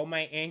day, and all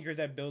my anger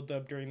that built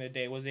up during the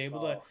day was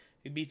able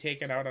to be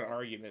taken out on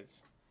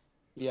arguments.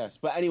 Yes,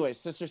 but anyway,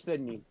 Sister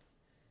Sydney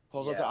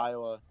pulls up to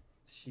Iowa.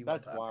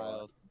 That's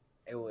wild.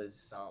 It was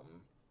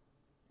something.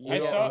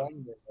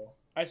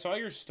 I saw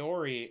your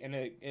story, and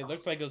it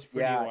looked like it was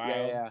pretty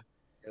wild. Yeah.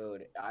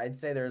 Dude, I'd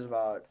say there's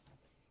about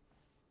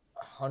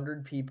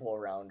 100 people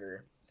around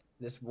her.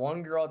 This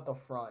one girl at the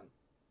front.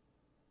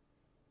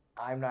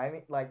 I'm not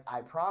even, like, I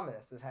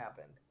promise this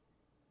happened.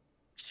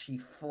 She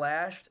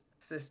flashed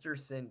Sister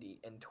Cindy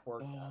and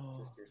twerked on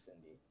Sister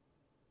Cindy.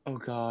 Oh,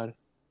 God.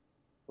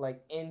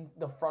 Like, in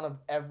the front of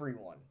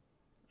everyone.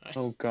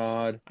 Oh,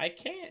 God. I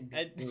can't.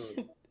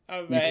 You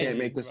can't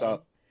make this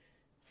up.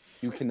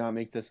 You cannot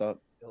make this up.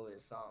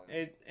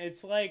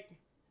 It's like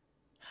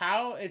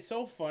how it's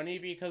so funny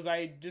because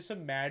I just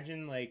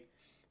imagine like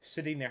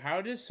sitting there.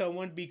 How does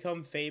someone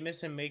become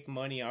famous and make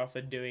money off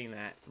of doing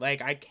that?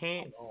 Like I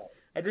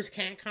just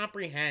can't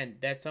comprehend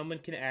that someone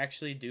can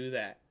actually do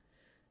that.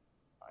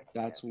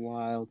 That's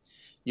wild.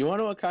 You want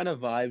to know what kind of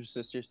vibes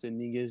Sister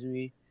Sydney gives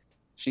me?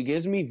 She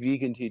gives me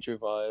vegan teacher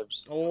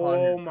vibes.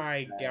 Oh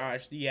my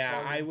gosh.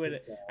 Yeah, I would. 100%.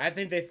 I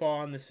think they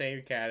fall in the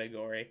same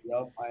category.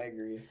 Yup, I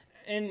agree.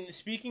 And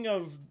speaking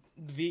of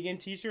vegan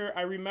teacher,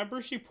 I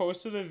remember she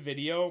posted a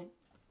video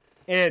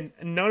and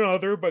none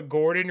other but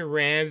Gordon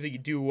Ramsay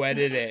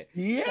duetted it.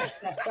 Yeah.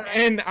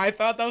 And I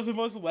thought that was the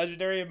most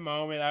legendary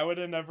moment. I would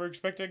have never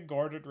expected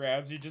Gordon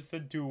Ramsay just to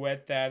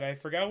duet that. I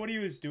forgot what he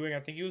was doing. I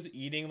think he was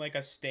eating like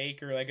a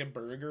steak or like a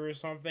burger or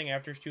something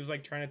after she was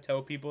like trying to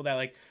tell people that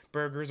like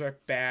burgers are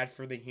bad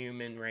for the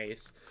human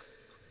race.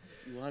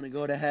 You want to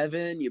go to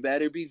heaven? You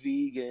better be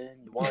vegan.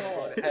 You want to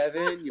go to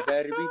heaven? You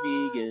better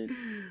be vegan.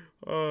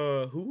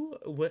 Who?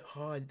 What?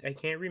 Oh, I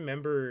can't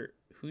remember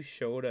who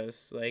showed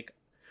us. Like,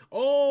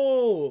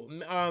 oh,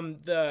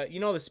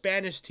 the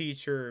Spanish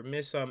teacher,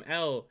 Miss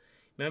L.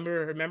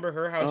 Remember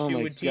her? How Oh she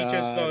my would teach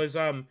us God. those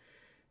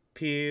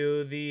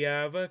peel the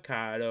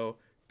avocado,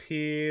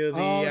 peel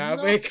the Oh, no.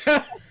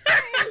 avocado,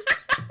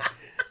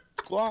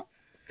 Guac.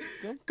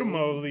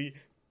 guacamole,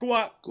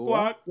 guac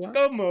Guac,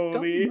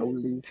 guacamole,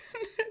 Guacamole.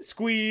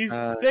 squeeze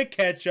the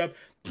ketchup,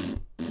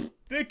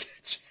 the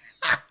ketchup.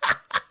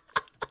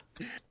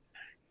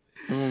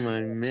 Oh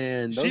my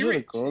man, those She were the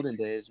re- golden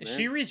days, man.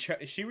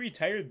 She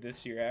retired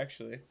this year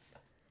actually.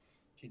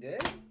 She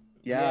did?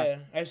 Yeah.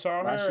 I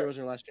saw Last year her. was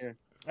her last year.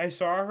 I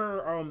saw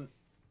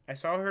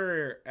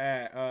her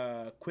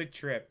at Quick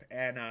Trip,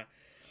 and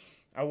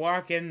I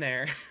walk in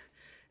there,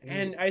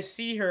 and I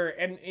see her,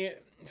 and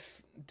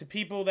to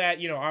people that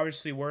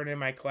obviously weren't in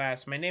my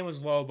class, my name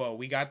was Lobo.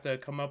 We got to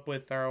come up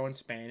with our own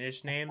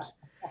Spanish names,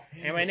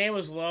 and my name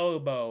was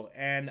Lobo,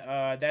 and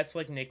that's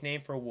like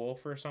nickname for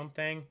wolf or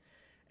something.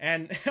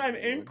 And I'm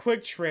in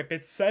Quick Trip.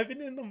 It's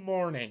 7 in the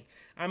morning.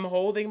 I'm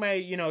holding my,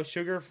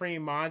 sugar-free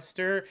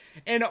Monster,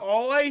 and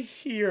all I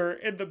hear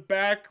in the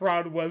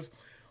background was,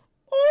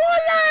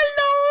 "Hola,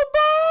 Lobo!"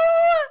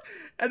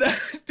 And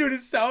dude,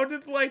 it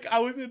sounded like I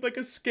was in like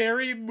a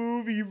scary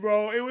movie,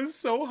 bro. It was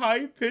so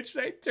high pitched.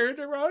 I turned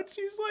around.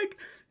 She's like,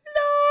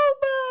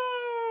 "Lobo!"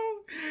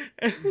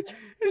 And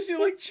she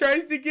like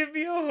tries to give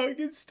me a hug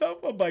and stuff.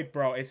 I'm like,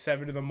 bro, it's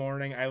 7 in the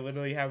morning. I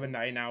literally have a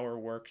 9-hour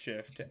work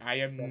shift. I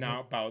am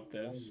not about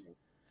this.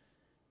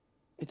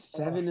 It's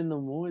 7 in the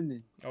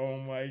morning. Oh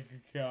my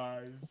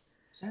god.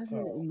 7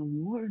 in the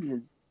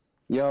morning.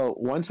 Yo,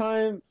 one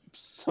time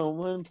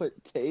someone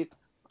put tape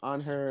on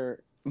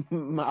her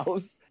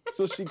mouse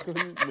so she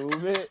couldn't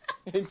move it,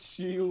 and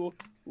she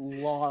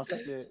lost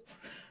it.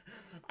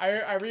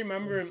 I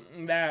remember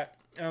that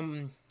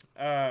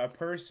a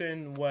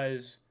person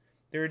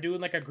they were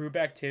doing like a group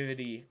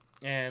activity,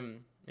 and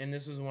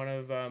this was one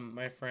of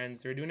my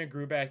friends. They were doing a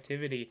group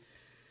activity,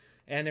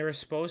 and they were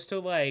supposed to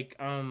like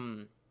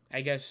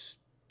I guess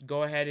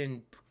go ahead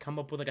and come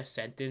up with like a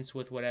sentence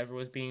with whatever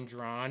was being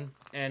drawn,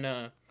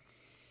 and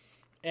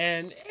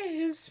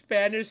his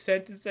Spanish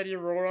sentence that he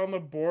wrote on the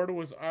board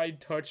was, "I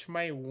touch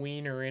my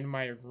wiener in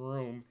my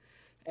room."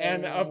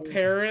 And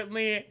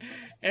apparently,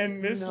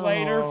 and Miss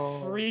Later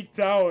freaked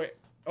out.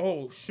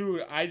 Oh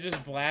shoot! I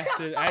just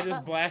blasted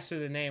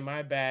a name.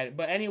 My bad.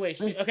 But anyway,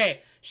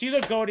 she's a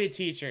goated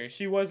teacher.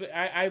 She was.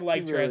 I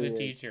liked her as a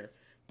teacher,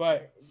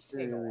 but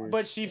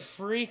she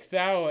freaked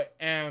out.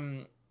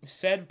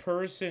 Said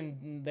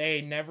person, they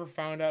never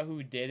found out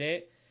who did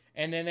it,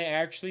 and then they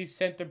actually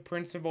sent the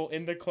principal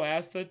in the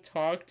class to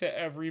talk to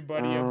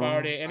everybody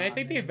about it. And I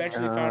think they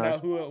eventually found out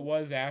who it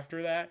was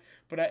after that.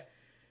 But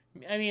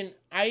I mean,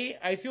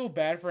 I feel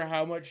bad for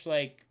how much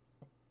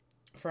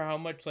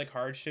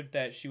hardship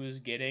that she was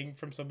getting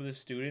from some of the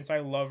students. I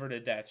love her to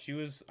death. She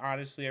was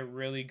honestly a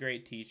really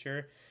great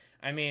teacher.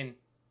 I mean,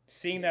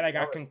 seeing that I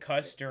got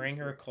concussed during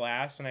her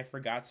class and I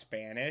forgot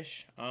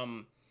Spanish,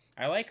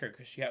 I like her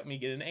because she helped me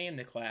get an A in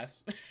the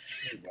class.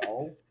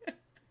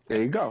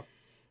 There you go.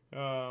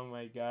 Oh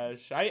my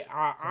gosh. I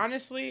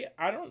honestly,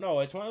 I don't know.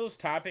 It's one of those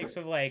topics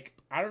of like,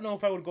 I don't know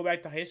if I would go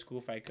back to high school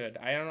if I could.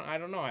 I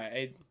don't know.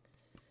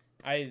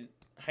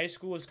 High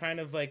school was kind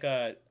of like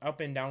a up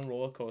and down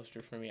roller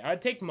coaster for me.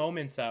 I'd take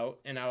moments out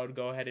and I would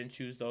go ahead and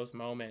choose those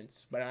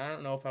moments, but I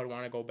don't know if I would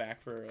want to go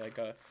back for like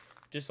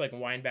just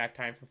wind back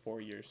time for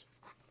 4 years.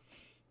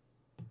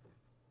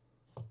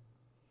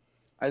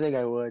 I think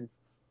I would.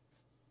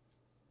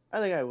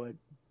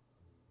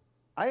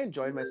 I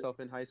enjoyed myself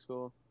in high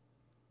school.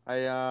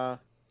 There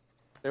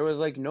was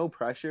like no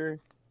pressure,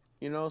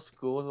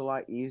 school was a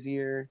lot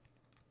easier.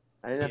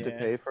 I didn't have to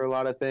pay for a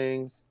lot of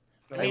things.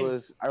 I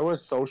was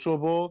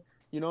sociable,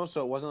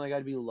 so it wasn't like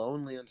I'd be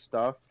lonely and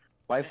stuff.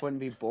 Life wouldn't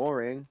be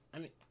boring. I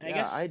mean,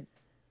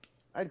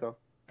 I'd go.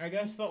 I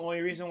guess the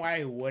only reason why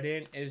I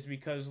wouldn't is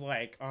because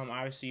like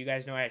obviously you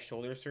guys know I had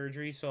shoulder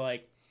surgery, so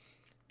like,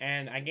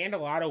 and I gained a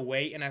lot of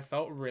weight and I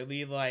felt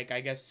really like,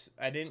 I guess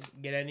I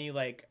didn't get any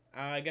like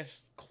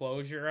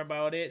closure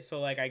about it.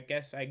 So like I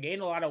guess I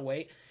gained a lot of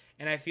weight,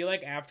 and I feel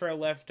like after I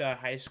left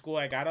high school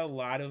I got a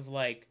lot of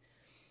like,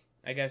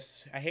 I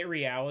guess I hit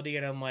reality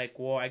and I'm like,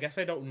 well, I guess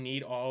I don't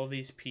need all of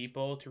these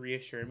people to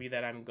reassure me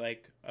that I'm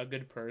like a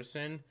good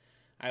person.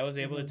 I was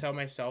able to Mhm. tell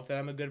myself that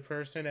I'm a good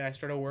person, and I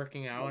started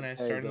working out, and I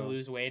There you started to go.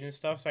 lose weight and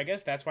stuff. So I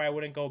guess that's why I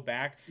wouldn't go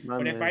back. My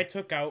But if I man.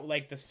 took out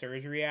like the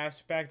surgery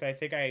aspect, I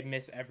think I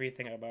miss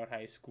everything about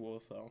high school.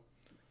 So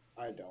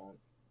I don't.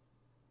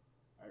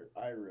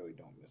 I really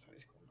don't miss high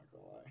school. I'm not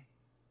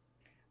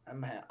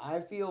gonna lie.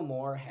 I feel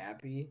more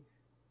happy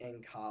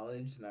in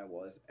college than I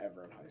was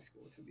ever in high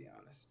school, to be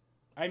honest.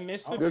 I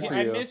miss I don't the know Good pe-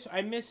 for why. you.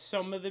 I miss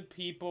some of the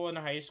people in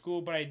high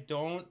school, but I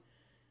don't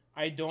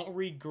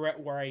regret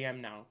where I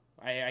am now.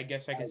 I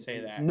guess I I could say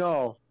do. that.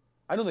 No,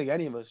 I don't think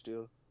any of us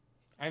do.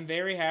 I'm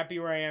very happy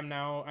where I am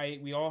now.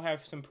 We all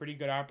have some pretty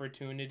good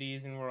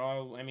opportunities, and we're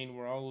all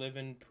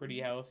living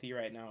pretty healthy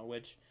right now,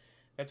 which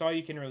that's all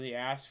you can really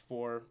ask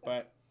for.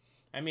 But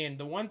I mean,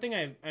 the one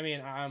thing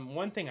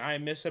one thing I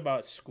miss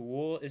about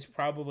school is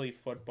probably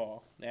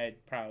football.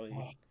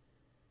 Oh,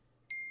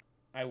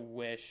 I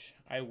wish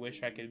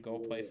I could go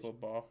play wish.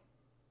 football.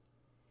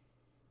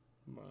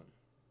 But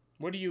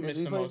what do you If miss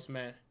we the play, most,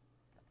 man?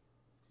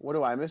 what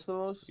do I miss the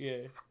most?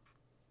 Yeah,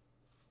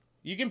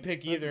 you can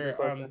pick That's a good either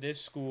question.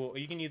 this school.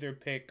 You can either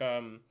pick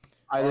Either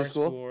our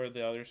school school. or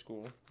the other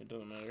school. It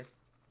doesn't matter.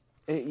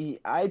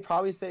 I'd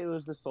probably say it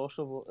was the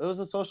social. It was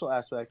the social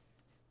aspect,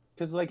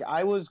 because like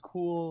I was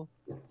cool.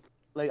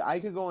 Like I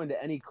could go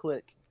into any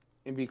clique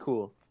and be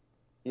cool,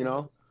 you Mhm. know.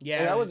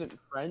 Like I Yeah, wasn't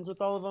friends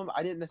with all of them.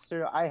 I didn't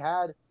necessarily. I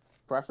had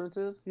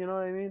preferences, you know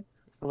what I mean.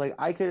 But like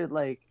I could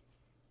like,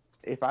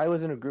 if I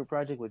was in a group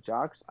project with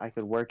jocks, I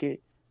could work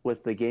it.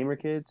 With the gamer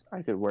kids,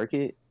 I could work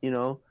it. You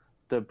know,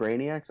 the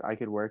brainiacs, I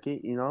could work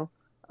it. You know,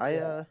 I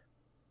Yeah.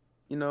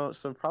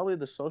 so probably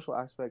the social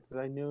aspect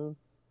because I knew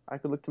I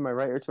could look to my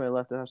right or to my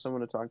left and have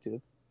someone to talk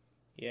to.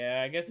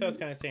 yeah. I guess that was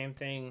kind of same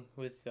thing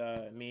with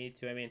me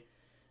too. I mean,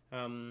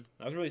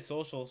 I was really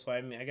social, so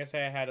I mean, I guess I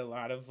had a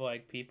lot of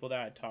like people that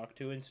I talked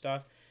to and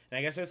stuff. And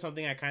I guess that's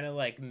something I kind of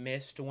like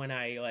missed when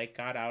I like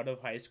got out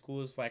of high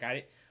school. Is like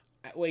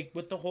like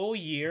with the whole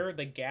year,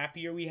 the gap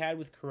year we had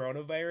with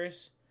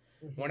coronavirus.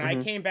 When I Mhm.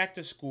 Mm-hmm. came back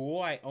to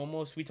school,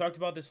 we talked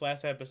about this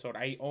last episode.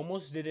 I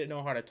almost didn't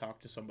know how to talk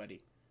to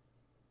somebody.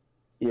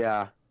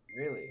 Yeah.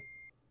 Really?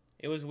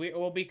 It was weird.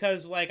 Well,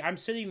 because like I'm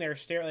sitting there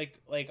staring,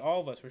 like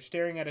all of us were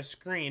staring at a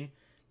screen.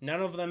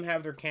 None of them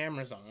have their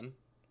cameras on,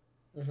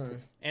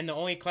 Mhm. and the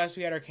only class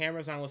we had our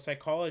cameras on was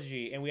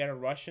psychology, and we had a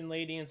Russian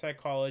lady in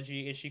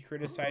psychology, and she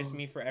criticized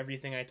me for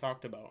everything I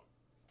talked about.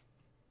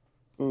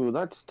 Ooh,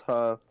 that's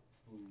tough.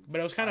 But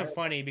it was kind I of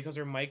funny because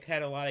her mic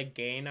had a lot of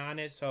gain on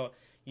it, so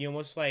you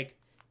almost like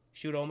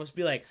she would almost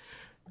be like,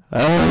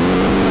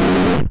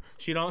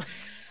 she don't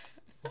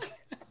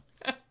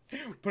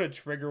put a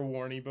trigger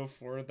warning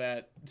before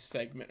that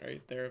segment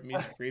right there of me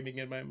screaming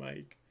in my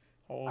mic.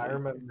 I Holy.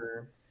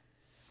 remember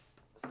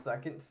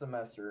second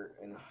semester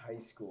in high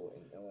school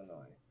in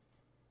Illinois.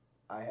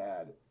 I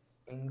had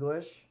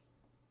English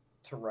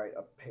to write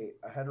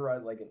I had to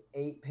write like an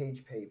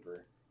 8-page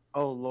paper.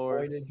 Oh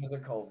Lord. Avoided because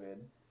of COVID.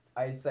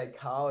 I had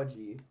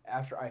psychology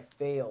after I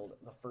failed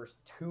the first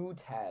two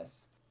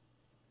tests,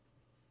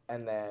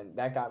 and then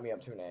that got me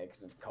up to an A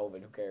because it's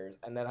COVID. Who cares?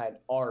 And then I had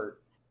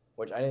art,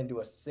 which I didn't do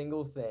a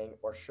single thing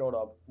or showed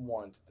up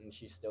once, and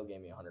she still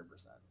gave me 100%.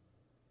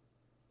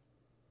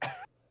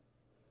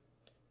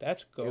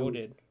 That's It was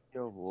goaded.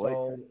 Yo, boy.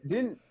 so.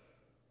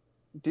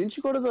 Didn't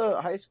you go to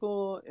the high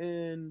school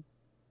in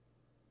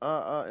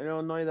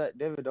Illinois that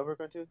David Dobrik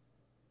went to?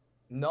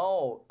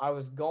 No, I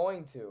was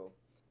going to,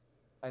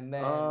 and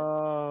then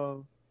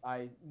Oh,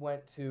 I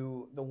went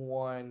to the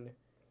one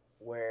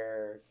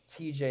where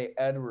TJ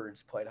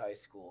Edwards played high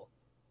school,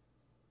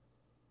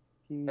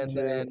 and TJ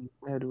then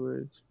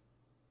Edwards.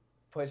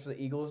 plays for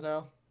the Eagles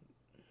now.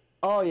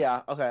 Oh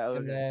yeah. Okay. And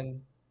Okay.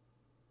 then,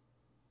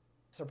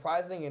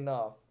 surprising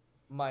enough,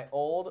 my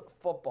old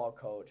football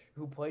coach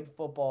who played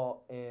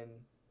football in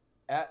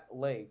at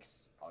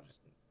Lakes, I'll just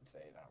say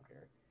it, I don't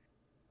care,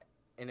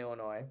 in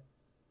Illinois,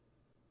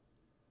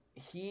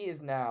 he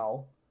is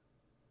now,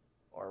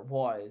 or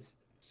was,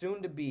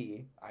 soon to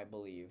be, I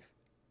believe,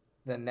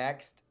 the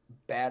next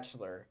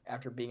Bachelor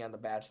after being on The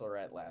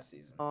Bachelorette last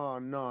season. Oh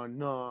no,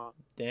 no.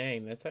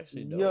 Dang, that's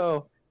actually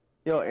dope.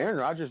 Yo, Aaron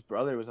Rodgers'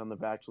 brother was on The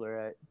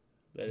Bachelorette.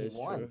 That He is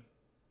won. true.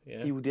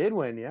 Yeah, He did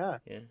win, yeah.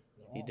 yeah,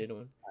 he Yeah, did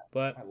one.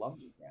 But I love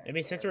this guy. I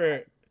mean,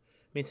 Aaron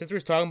since we're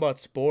talking about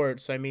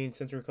sports, I mean,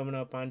 since we're coming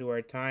up onto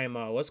our time,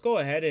 let's go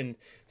ahead and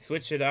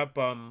switch it up.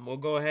 We'll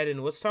go ahead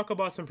and let's talk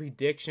about some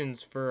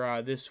predictions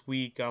for this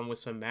week with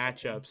some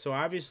matchups. So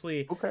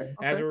obviously, Okay.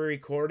 as Okay. we're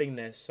recording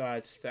this,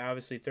 it's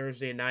obviously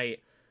Thursday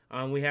night.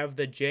 We have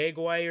the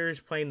Jaguars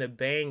playing the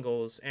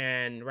Bengals,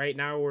 and right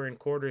now we're in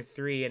quarter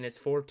three, and it's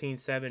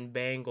 14-7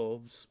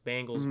 Bengals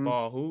Mm-hmm.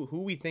 ball.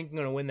 Who we think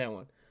gonna win that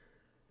one?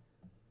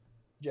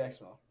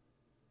 Jacksonville.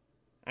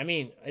 I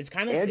mean,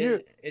 Andrew.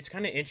 it's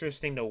kind of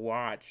interesting to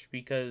watch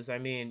because I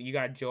mean, you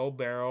got Joe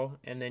Burrow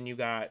and then you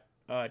got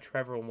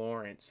Trevor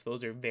Lawrence.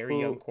 Those are very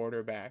young Who?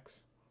 quarterbacks.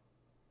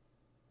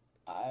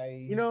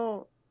 I You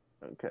know.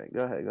 Okay.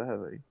 Go ahead. Go ahead,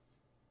 buddy.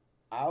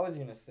 I was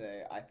gonna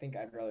say I think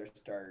I'd rather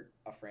start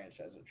a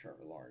franchise with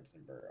Trevor Lawrence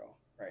than Burrow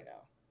right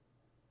now.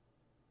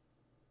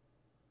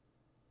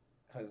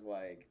 Cause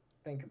like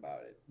think about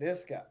it.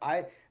 This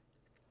guy,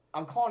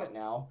 I'm calling it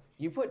now.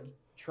 You put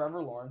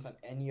Trevor Lawrence on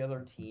any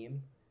other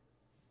team,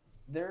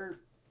 they're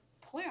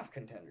playoff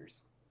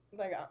contenders.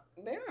 Like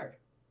they are.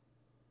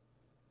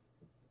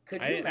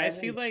 Could you I imagine?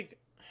 feel like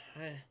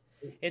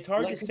it's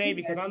hard to Could say you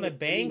because on imagine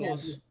the the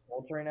Indianapolis Bengals,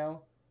 Colts right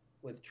now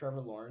with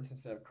Trevor Lawrence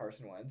instead of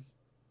Carson Wentz?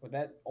 With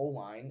that O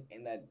line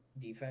and that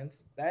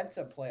defense, that's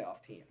a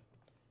playoff team.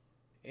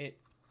 it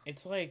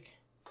it's like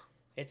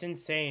it's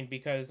insane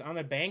because on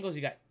the Bengals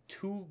you got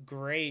two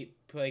great,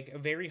 like a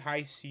very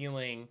high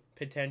ceiling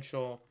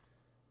potential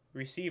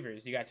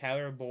receivers. You got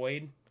Tyler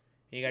Boyd and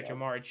you got Yep.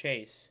 Jamar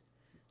Chase.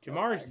 Yep,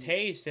 Jamar I agree.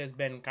 Chase has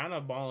been kind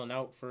of balling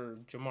out for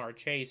Jamar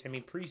Chase. I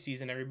mean,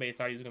 preseason everybody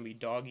thought he was gonna be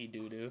doggy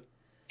doo doo,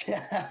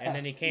 and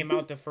then he came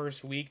out the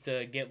first week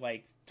to get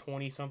like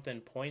 20 something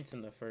points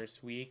in the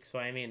first week. So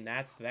I mean,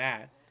 that's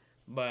that.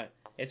 But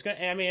it's gonna.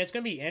 I mean, it's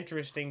gonna be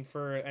interesting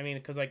for. I mean,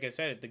 because like I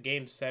said, the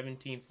game's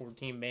 17-14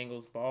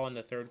 Bengals ball in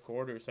the third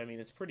quarter. So I mean,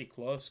 it's pretty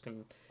close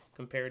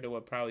compared to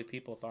what probably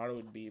people thought it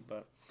would be.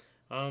 But,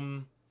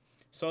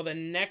 so the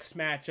next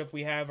matchup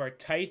we have are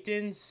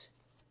Titans.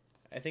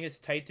 I think it's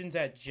Titans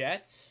at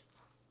Jets.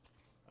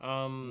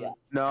 Yeah.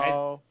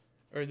 No,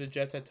 Or is it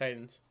Jets at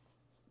Titans?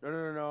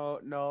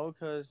 no,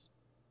 because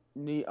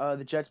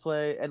the Jets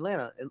play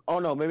Atlanta. Oh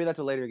no, maybe that's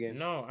a later game.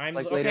 No, I'm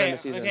Like later in okay. the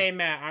season. Okay,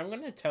 Matt, I'm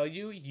gonna tell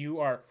you you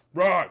are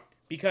wrong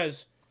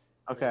because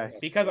Okay.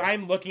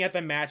 I'm looking at the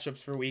matchups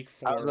for week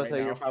 4 I was gonna right say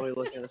now. you're probably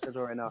looking at the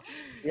schedule right now.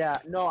 Yeah,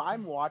 no,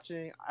 I'm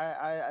watching.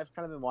 I've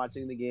kind of been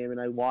watching the game,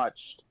 and I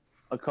watched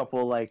a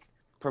couple like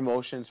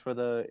promotions for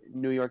the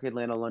New York,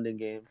 Atlanta, London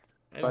game.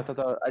 So I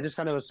thought I just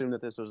kind of assumed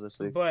that this was this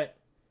week. But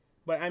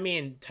I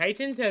mean,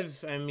 Titans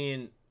have. I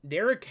mean,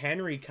 Derrick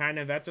Henry kind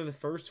of after the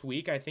first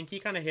week, I think he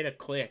kind of hit a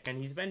click,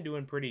 and he's been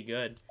doing pretty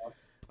good.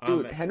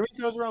 Dude, Henry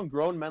throws around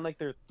grown men like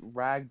they're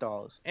rag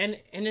dolls. And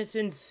it's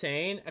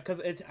insane because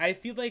it's. I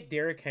feel like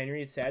Derrick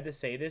Henry. It's sad to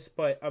say this,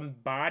 but a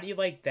body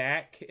like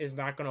that is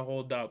not gonna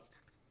hold up.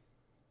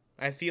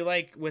 I feel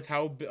like with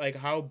how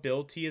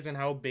built he is and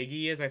how big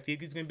he is, I feel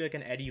like he's gonna be like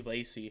an Eddie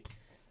Lacy.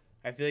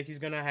 I feel like he's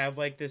gonna have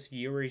like this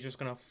year where he's just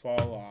gonna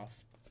fall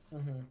off.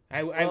 Mm-hmm.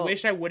 I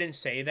wish I wouldn't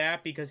say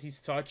that because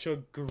he's such a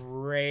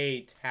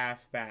great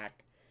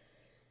halfback.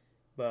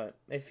 But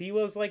if he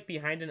was like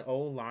behind an O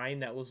line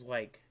that was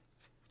like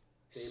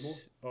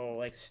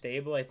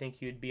stable, I think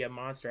he would be a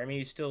monster. I mean,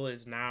 he still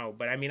is now.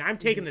 But I mean, I'm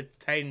taking the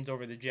Titans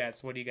over the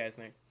Jets. What do you guys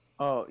think?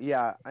 Oh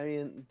yeah, I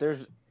mean,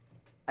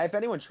 if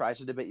anyone tries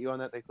to debate you on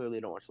that, they clearly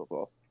don't watch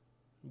football.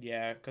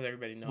 Yeah, because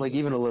everybody knows Like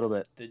even a little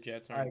bit. the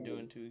Jets aren't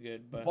doing too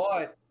good.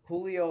 But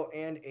Julio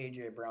and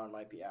AJ Brown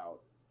might be out.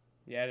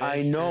 yeah, that I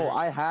is know. true.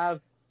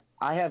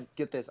 I have.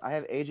 Get this. I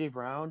have AJ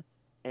Brown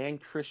and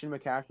Christian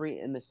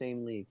McCaffrey in the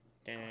same league.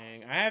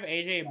 Dang, I have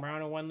AJ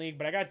Brown in one league,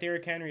 but I got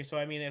Derrick Henry. So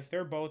I mean, if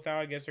they're both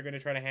out, I guess they're gonna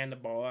try to hand the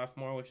ball off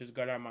more, which is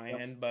good on my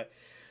end. But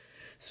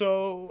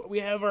so we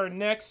have our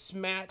next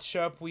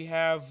matchup. We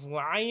have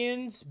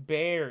Lions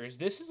Bears.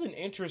 This is an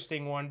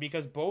interesting one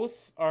because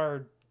both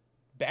are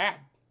bad.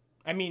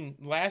 I mean,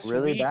 last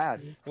Really week,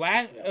 bad.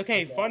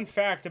 Fun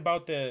fact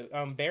about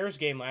the Bears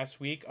game last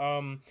week.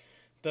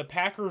 The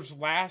Packers'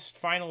 last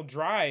final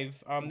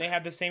drive, they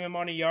had the same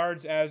amount of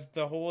yards as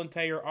the whole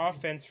entire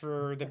offense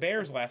for the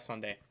Bears last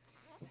Sunday.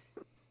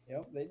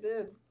 Yep, they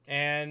did.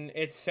 And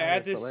it's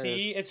sad to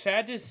see. It's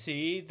sad to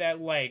see that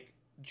like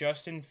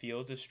Justin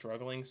Fields is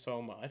struggling so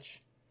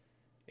much.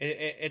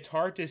 It's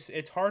hard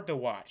to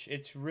watch.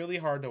 It's really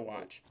hard to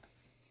watch.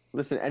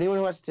 Listen, anyone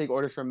who has to take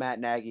orders from Matt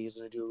Nagy is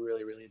going to do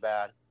really, really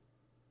bad.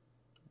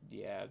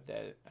 Yeah,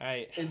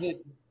 Is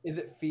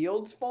it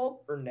Fields'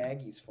 fault or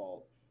Nagy's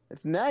fault?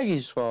 It's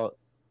Nagy's fault.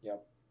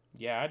 Yep.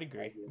 Yeah, I'd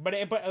agree. But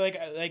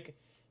like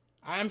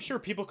I'm sure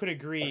people could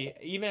agree.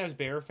 Even as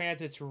Bear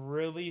fans, it's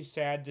really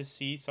sad to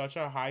see such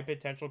a high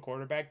potential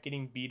quarterback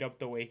getting beat up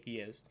the way he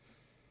is.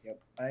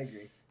 Yep, I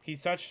agree.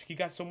 He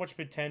got so much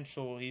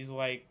potential. He's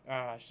like,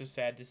 it's just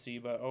sad to see,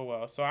 but oh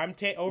well. So I'm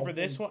over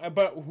this one.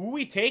 But who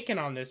we taking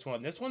on this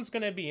one? This one's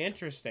gonna be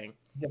interesting.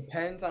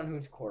 Depends on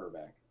who's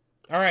quarterback.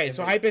 All right,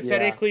 so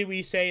hypothetically,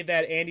 we say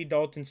that Andy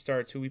Dalton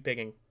starts. Who we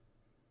picking?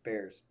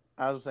 Bears.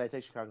 I was going to say I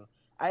take Chicago.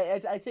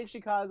 I take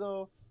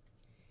Chicago.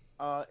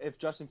 If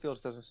Justin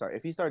Fields doesn't start,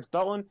 if he starts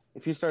Dalton,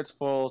 if he starts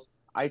Foles,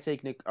 I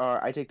take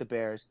the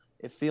Bears.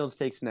 If Fields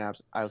takes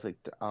snaps, I'll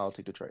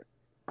take Detroit.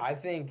 I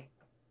think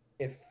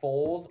if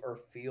Foles or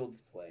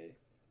Fields play,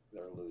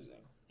 they're losing.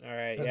 All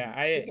right,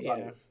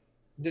 yeah.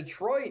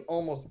 Detroit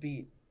almost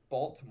beat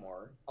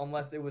Baltimore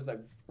unless it was a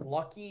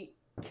lucky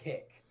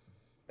kick.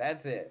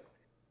 That's it.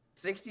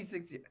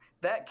 60-60.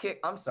 That kick,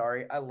 I'm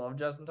sorry, I love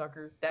Justin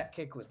Tucker. That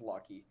kick was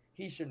lucky.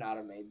 He should not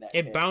have made that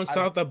kick. It bounced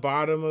off the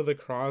bottom of the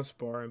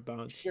crossbar and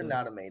bounced. Should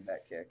not have made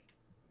that kick.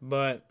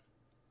 But,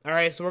 all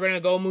right, so we're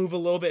going to move a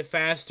little bit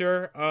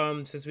faster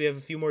since we have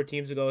a few more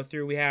teams to go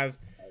through. We have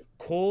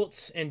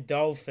Colts and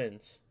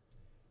Dolphins.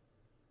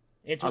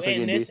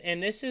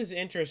 This is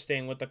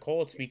interesting with the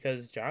Colts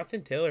because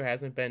Jonathan Taylor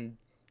hasn't been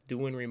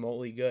doing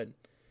remotely good.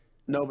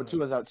 No, but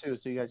Tua's out too,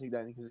 so you got to take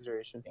that into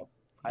consideration. Yep.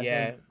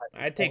 Yeah,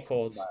 I I'd take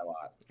Colts Colts. win by a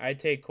lot. I'd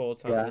take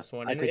Colts on Yeah, this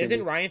one. I And take isn't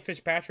Indy. Ryan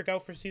Fitzpatrick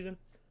out for season?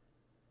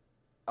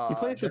 He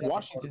plays They're with not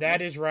Washington. supposed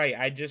That is right.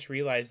 I just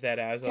realized that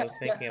as I was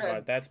thinking about it.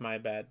 to. That's my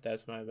bad.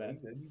 That's my You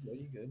bad. good? You good?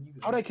 You good? You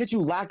good? How'd I catch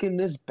you lacking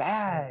this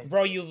bad?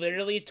 Bro, you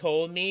literally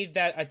told me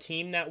that a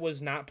team that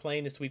was not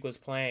playing this week was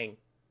playing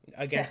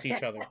against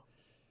each other.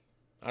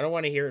 I don't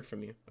want to hear it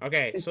from you.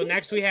 Okay, so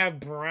next we have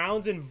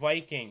Browns and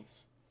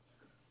Vikings.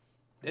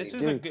 This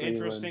is Give a me good, Cleveland.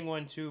 interesting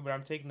one too, but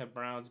I'm taking the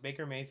Browns.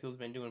 Baker Mayfield's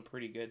been doing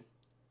pretty good.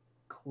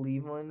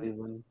 Cleveland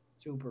Cleveland.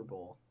 Super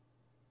Bowl,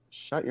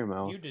 Shut your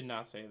mouth. You did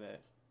not say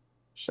that.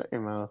 Shut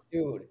your mouth.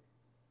 dude.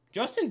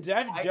 Justin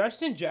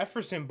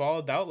Jefferson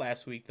balled out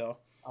last week though.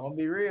 I'm gonna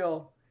be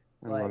real.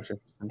 I love Like, Jefferson.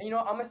 you know,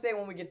 I'm gonna say it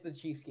when we get to the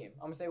Chiefs game.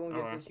 I'm gonna say it when we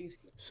get to Alright. the Chiefs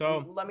game.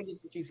 So Let me get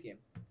to the Chiefs game.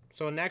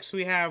 so next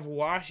we have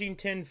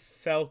Washington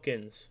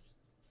Falcons.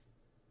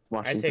 I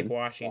Washington. take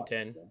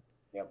Washington.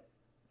 Yep.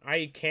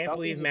 I can't Falcons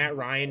believe is Matt good.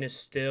 Ryan is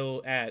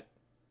still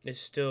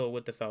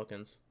with the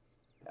Falcons.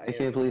 I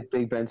can't believe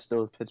Big Ben's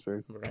still with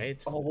Pittsburgh.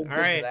 Right? Oh, we'll get All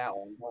right. to that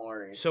one. Don't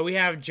worry. So we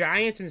have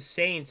Giants and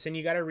Saints, and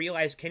you got to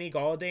realize Kenny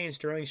Galladay and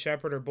Sterling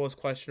Shepard are both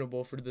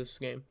questionable for this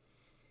game.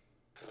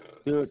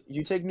 Dude,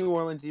 you take New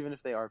Orleans even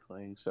if they are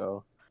playing,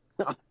 so.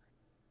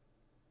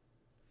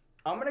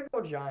 I'm gonna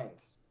go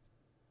Giants.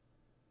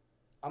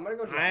 I'm gonna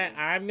go Giants.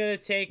 I'm gonna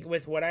take,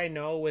 with what I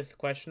know with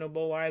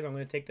questionable wise, I'm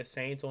gonna take the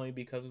Saints only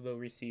because of the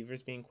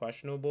receivers being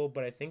questionable,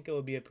 but I think it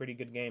will be a pretty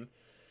good game.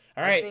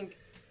 All right. I think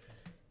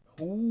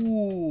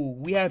Ooh,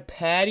 we have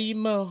Patty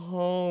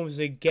Mahomes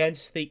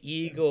against the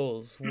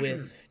Eagles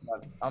with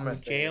I'm gonna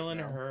say this Jalen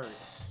now.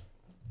 Hurts.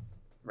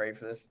 Ready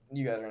for this?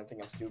 You guys are gonna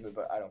think I'm stupid,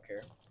 but I don't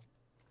care.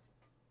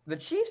 The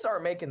Chiefs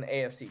aren't making the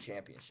AFC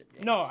Championship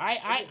game. No,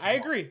 I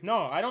agree. No,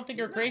 I don't think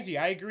you're crazy.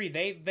 I agree.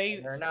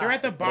 They're not. They're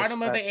at the It's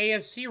bottom of the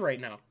stretch. AFC right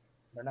now.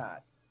 They're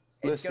not.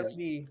 It's Listen. gonna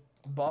be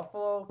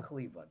Buffalo,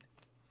 Cleveland.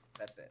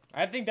 That's it.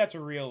 I think that's a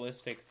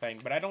realistic thing,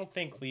 but I don't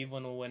think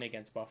Cleveland will win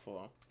against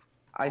Buffalo.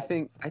 I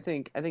think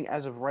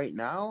as of right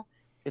now,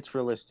 it's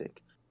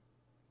realistic.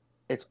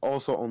 It's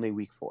also only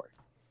week 4.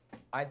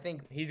 I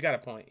think He's got a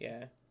point,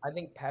 yeah.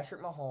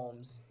 Patrick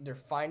Mahomes, they're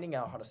finding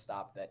out how to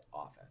stop that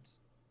offense.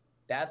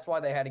 That's why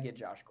they had to get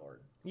Josh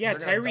Gordon. Yeah,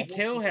 They're gonna Tyreek double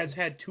Hill team- has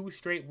had 2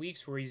 straight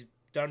weeks where he's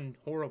done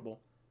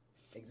horrible.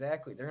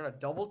 Exactly. They're gonna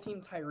double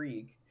team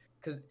Tyreek.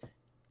 Because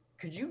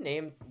could you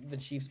name the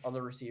Chiefs'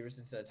 other receivers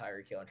instead of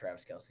Tyreek Hill and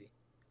Travis Kelce?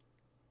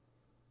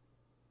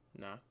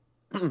 Nah.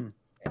 Yeah,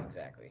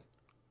 exactly.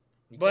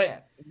 You But-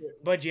 can't.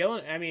 But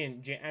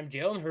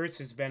Jalen Hurts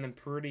has been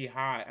pretty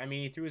hot. I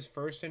mean, he threw his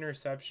first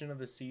interception of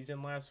the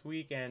season last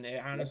week, and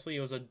honestly,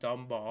 it was a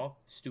dumb ball.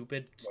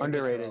 Stupid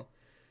Underrated. throw.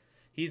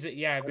 He's a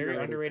very Underrated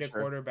for underrated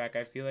sure. quarterback.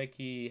 I feel like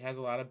he has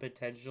a lot of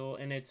potential,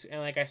 and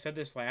like I said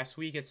this last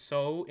week, it's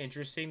so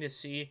interesting to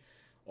see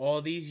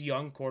all these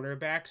young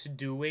quarterbacks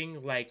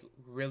doing like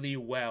really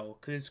well,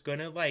 because it's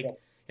gonna like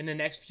in the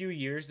next few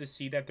years to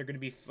see that they're gonna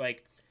be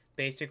like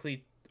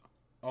basically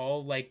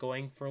all like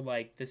going for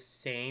like the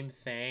same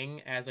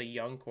thing as a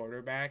young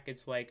quarterback.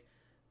 It's like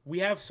we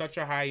have such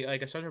a high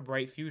such a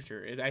bright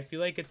future. I feel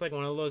like it's like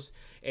one of those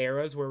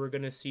eras where we're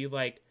gonna see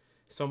like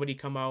somebody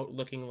come out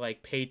looking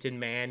like Peyton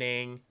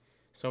Manning,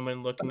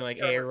 someone looking like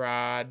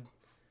A-Rod,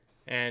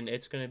 and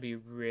it's gonna be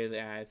really.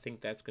 I think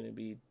that's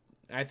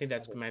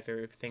my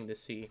favorite thing to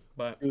see.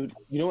 But Dude,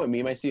 you know what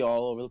meme I see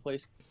all over the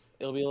place?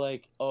 It'll be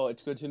like, oh,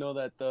 it's good to know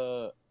that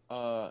the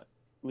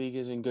league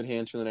is in good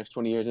hands for the next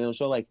 20 years, and it'll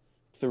show like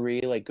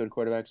 3 like good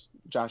quarterbacks,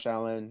 Josh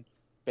Allen,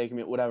 Baker,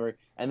 whatever,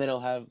 and then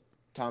it'll have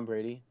Tom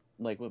Brady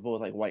like with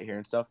like white hair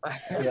and stuff.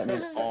 That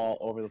meme all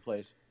over the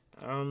place.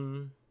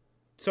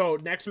 So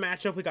next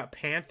matchup we got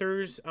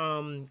Panthers,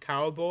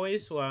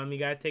 Cowboys. You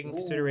gotta take in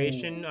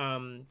consideration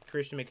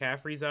Christian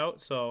McCaffrey's out,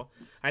 so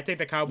I take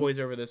the Cowboys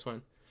over this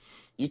one.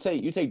 You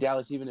take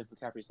Dallas even if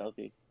McCaffrey's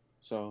healthy.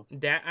 So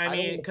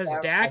Because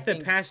Dak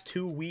the past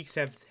 2 weeks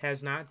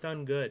has not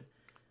done good.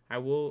 I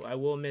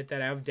will admit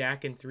that I have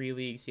Dak in 3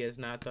 leagues. He has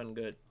not done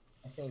good.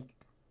 I think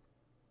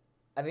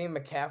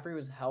McCaffrey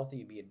was healthy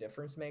to be a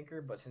difference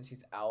maker, but since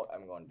he's out,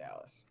 I'm going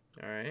Dallas.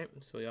 All right,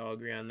 so we all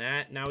agree on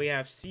that. Now we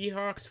have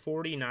Seahawks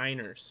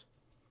 49ers.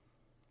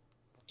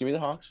 give me the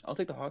Hawks. I'll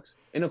take the Hawks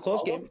in a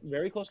close game,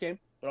 very close game,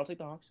 but I'll take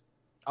the Hawks.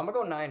 I'm gonna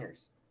go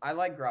Niners. I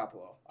like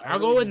Garoppolo. I'll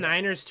go with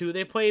Niners too.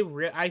 They play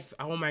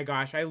oh my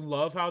gosh, I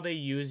love how they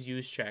use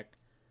check.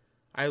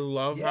 I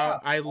love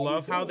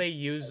how they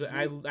use.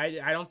 I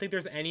don't think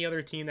there's any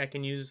other team that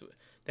can use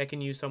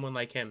someone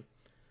like him.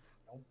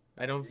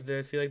 I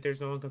feel like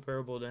there's no one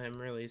comparable to him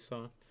really.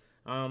 So,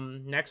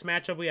 next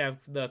matchup we have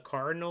the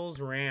Cardinals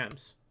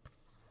Rams.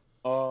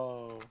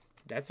 Oh,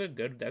 That's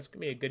gonna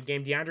be a good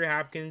game. DeAndre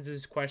Hopkins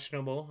is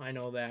questionable. I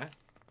know that.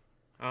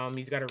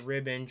 He's got a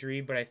rib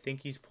injury, but I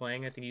think he's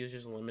playing. I think he was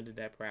just limited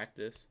at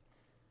practice.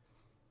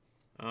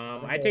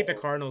 I take the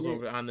Cardinals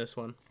over on this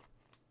one.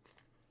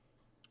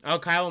 Oh,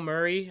 Kyle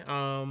Murray.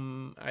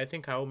 I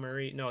think Kyle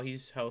Murray. No,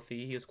 he's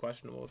healthy. He was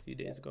questionable a few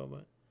days ago,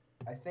 but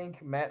I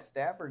think Matt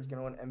Stafford's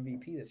gonna win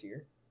MVP this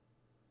year.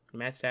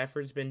 Matt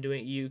Stafford's been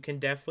doing. You can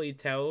definitely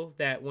tell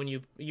that when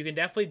you can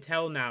definitely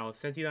tell now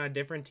since he's on a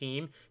different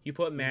team. You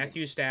put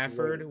Matthew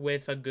Stafford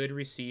with a good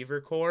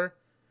receiver core.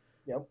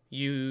 Yep.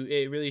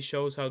 It really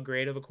shows how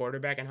great of a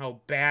quarterback and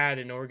how bad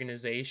an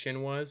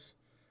organization was.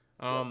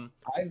 I've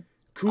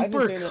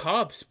Cooper saying that-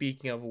 Kupp,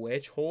 speaking of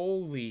which,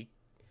 holy,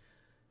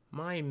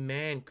 my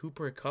man,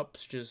 Cooper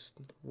Kupp's just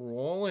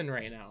rolling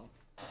right now.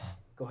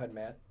 Go ahead,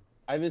 Matt.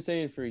 I've been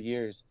saying for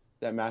years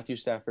that Matthew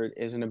Stafford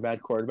isn't a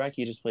bad quarterback.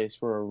 He just plays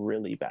for a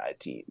really bad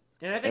team.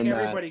 And I think And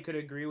everybody could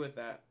agree with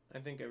that. I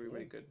think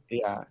everybody could.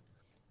 Yeah,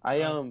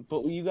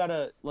 but you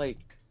gotta like,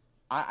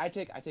 I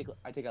take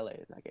LA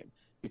in that game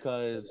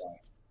because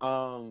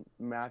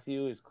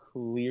Matthew is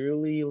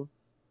clearly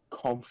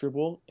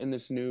comfortable in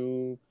this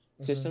new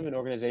system and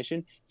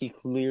organization. He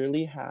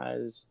clearly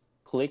has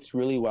clicked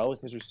really well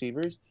with his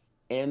receivers,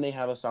 and they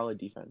have a solid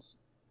defense.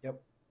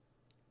 Yep.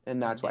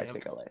 And that's why I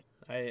take LA.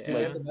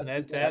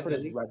 Stafford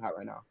is red hot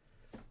right now.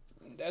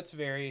 I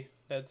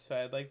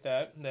like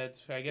that.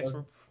 I guess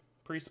we're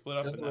pretty split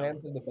up. Does the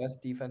Rams have the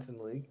best defense in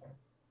the league?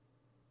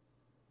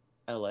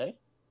 LA?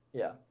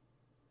 Yeah.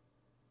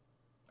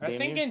 I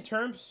think in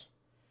terms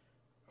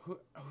of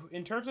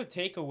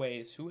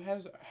takeaways, who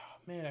has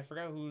man, I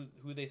forgot who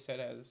they said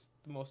has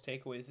the most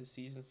takeaways this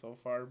season so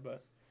far,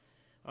 but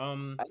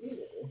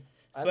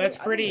that's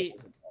pretty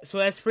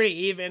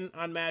even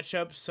on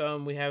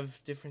matchups. We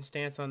have different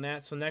stance on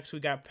that. So next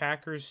we got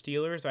Packers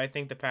Steelers. I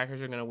think the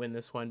Packers are going to win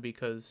this one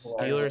because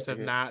Steelers have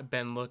not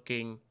been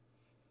looking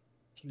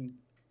He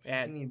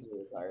needs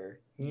to retire.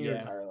 He needed to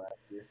retire last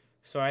year.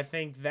 So I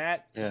think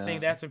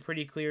that's a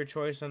pretty clear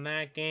choice on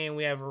that game.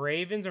 We have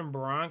Ravens and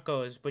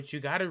Broncos, but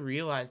you got to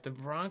realize the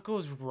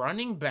Broncos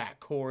running back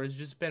core has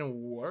just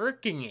been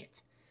working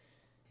it.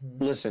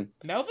 Listen,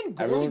 Melvin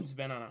Gordon's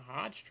been on a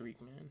hot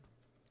streak, man.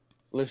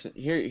 Listen,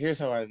 here's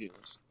how I view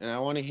this, and I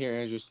want to hear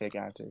Andrew's take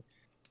after.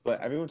 But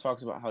everyone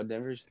talks about how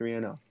Denver's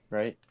 3-0,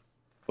 right?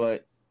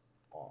 But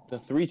the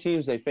three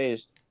teams they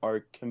faced are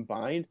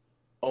combined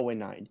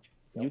 0-9.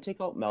 You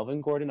take out Melvin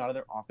Gordon out of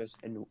their offense,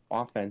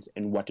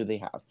 and what do they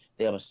have?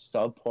 They have a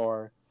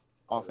subpar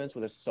offense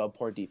with a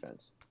subpar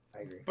defense.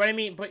 I agree. But I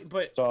mean,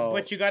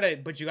 but you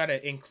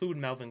gotta include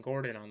Melvin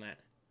Gordon on that,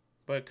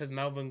 but because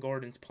Melvin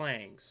Gordon's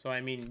playing, so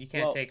I mean you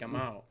can't take him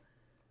out.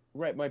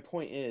 Right. My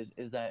point is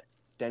that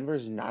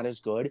Denver's not as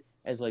good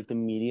as like the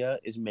media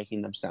is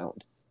making them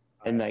sound,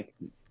 and like.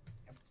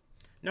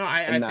 No,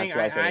 I think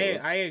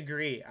I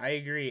agree. I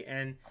agree,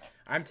 and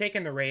I'm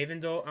taking the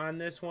Ravens on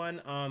this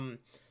one.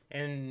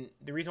 And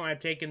the reason why I'm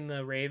taking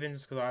the Ravens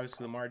is because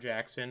obviously Lamar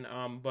Jackson.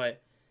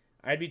 But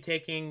I'd be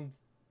taking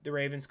the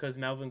Ravens because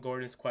Melvin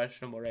Gordon's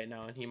questionable right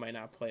now and he might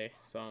not play.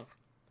 So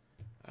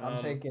I'm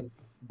taking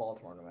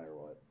Baltimore no matter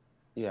what.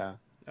 Yeah.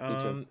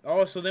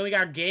 So then we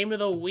got game of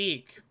the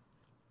week.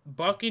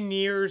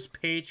 Buccaneers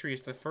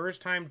Patriots. The first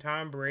time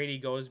Tom Brady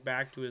goes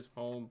back to his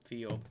home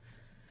field.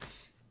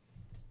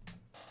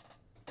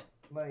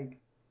 Like,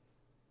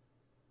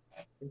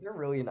 is there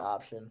really an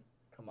option?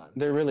 Come on.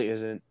 There really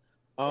isn't.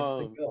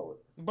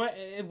 But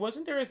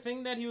wasn't there a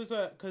thing that he was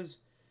because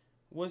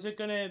was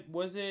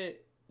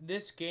it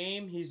this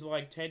game he's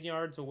like 10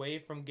 yards away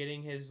from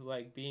getting his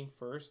like being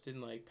first in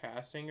like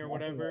passing or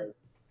whatever?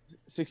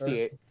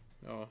 68.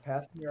 Oh.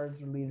 Passing yards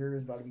leader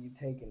is about to be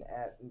taken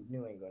at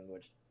New England,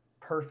 which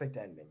perfect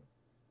ending.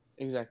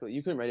 Exactly.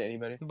 You couldn't write it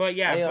anybody. But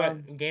yeah,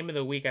 but game of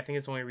the week, I think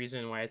it's the only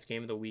reason why it's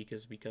game of the week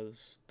is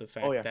because the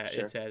fact that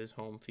it's at his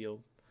home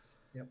field.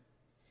 Yep.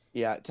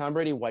 Yeah, Tom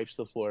Brady wipes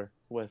the floor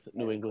with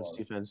New England's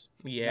defense.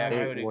 Yeah,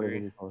 I would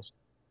agree.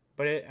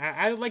 But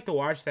I'd like to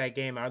watch that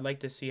game. I'd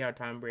like to see how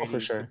Tom Brady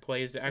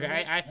plays.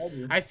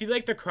 I feel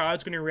like the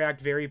crowd's going to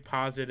react very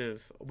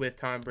positive with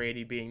Tom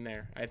Brady being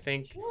there. I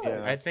think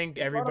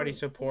everybody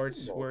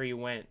supports where he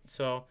went.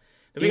 So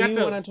we got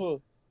went on to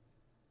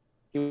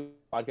a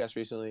podcast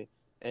recently,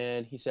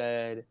 and he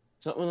said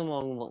something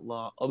along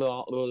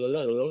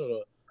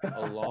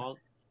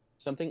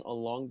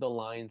the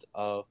lines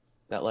of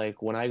that,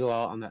 like, when I go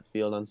out on that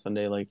field on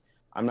Sunday, like,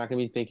 I'm not going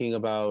to be thinking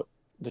about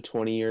the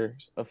 20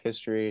 years of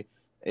history.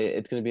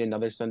 It's going to be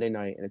another Sunday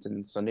night, and it's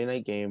a Sunday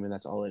night game, and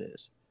that's all it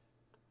is.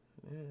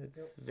 Yeah,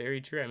 it's very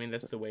true. I mean,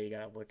 that's the way you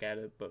got to look at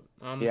it. But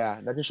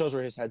yeah, that just shows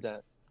where his head's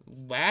at.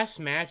 Last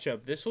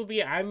matchup. This will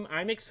be.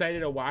 I'm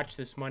excited to watch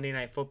this Monday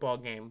Night Football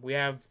game. We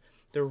have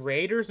the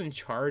Raiders and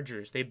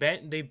Chargers. They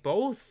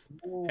both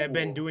have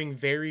been doing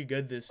very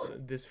good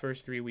this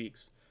first 3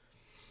 weeks.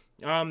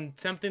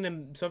 Something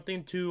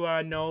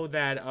to know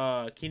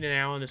that Keenan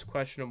Allen is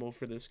questionable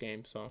for this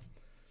game. So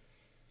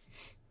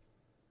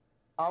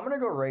I'm gonna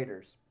go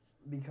Raiders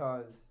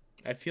because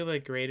I feel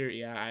like Raiders.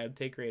 Yeah, I'd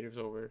take Raiders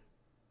over.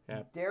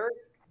 Yeah.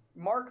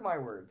 Mark my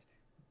words.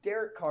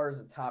 Derek Carr is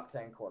a top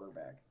 10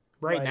 quarterback.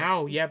 Right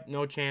now, yep,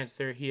 no chance.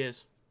 There he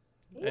is.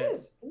 He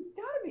is. He's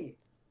gotta be.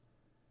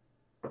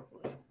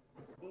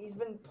 He's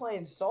been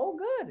playing so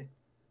good.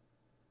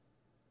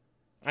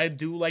 I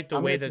do like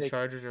the way the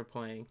Chargers are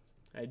playing.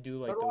 I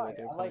do like the way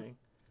they're playing.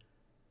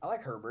 I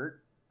like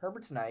Herbert.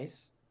 Herbert's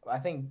nice. I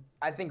think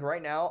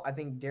right now,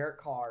 Derek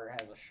Carr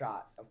has a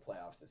shot of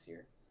playoffs this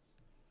year.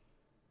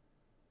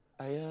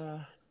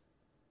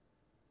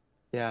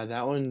 Yeah,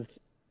 that one's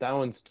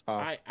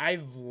tough.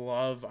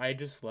 I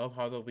just love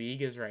how the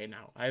league is right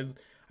now. I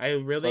So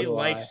really do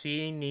like I.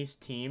 seeing these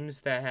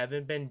teams that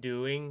haven't been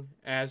doing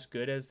as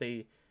good as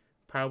they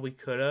probably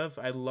could have.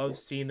 I love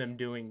seeing them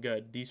doing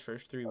good these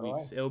first three So do I.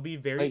 weeks. It'll be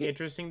very Like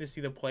interesting to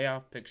see the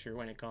playoff picture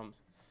when it comes.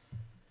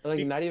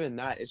 Be- not even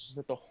that. It's just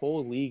that the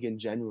whole league in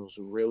general is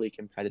really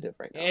competitive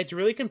right now. It's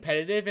really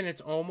competitive and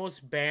it's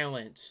almost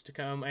balanced.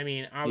 I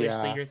mean,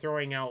 obviously Yeah. you're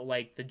throwing out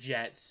like the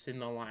Jets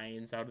and the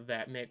Lions out of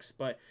that mix,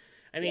 but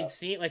I mean, Yeah.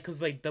 seeing like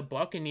because like the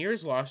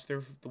Buccaneers lost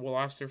their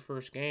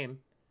first game.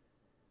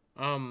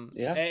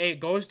 Yeah. It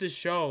goes to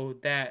show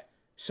that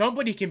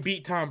somebody can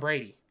beat Tom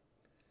Brady.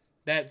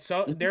 That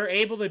so Mhm. they're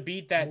able to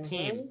beat that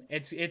team.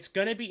 Mhm. It's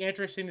gonna be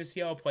interesting to see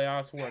how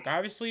playoffs work.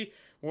 Obviously,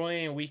 we're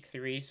only in week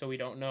 3, so we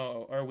don't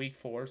know, or week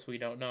 4, so we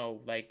don't know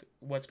like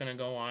what's gonna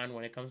go on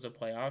when it comes to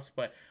playoffs.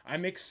 But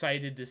I'm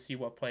excited to see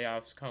what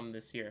playoffs come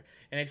this year,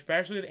 and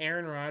especially with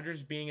Aaron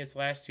Rodgers being its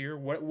last year.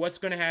 What's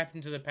gonna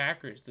happen to the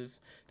Packers this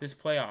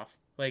playoff?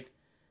 Like,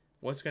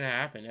 what's gonna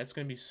happen? That's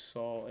gonna be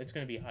so. It's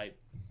gonna be hype.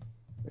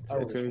 It's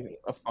gonna be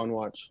a fun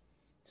watch.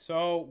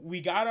 So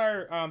we got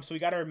our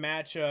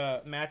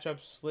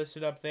matchups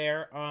listed up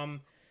there.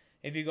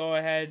 If you go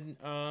ahead,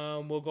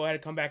 we'll go ahead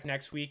and come back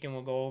next week and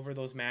we'll go over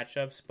those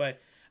matchups. But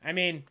I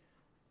mean,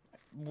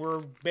 we're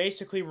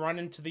basically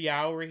running to the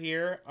hour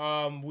here.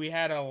 We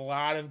had a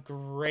lot of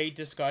great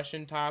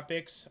discussion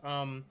topics.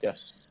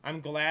 Yes.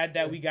 I'm glad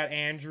that we got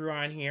Andrew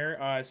on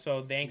here.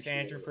 So thanks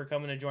Andrew for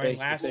coming to join Thank you.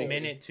 last Thank you.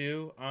 minute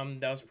too.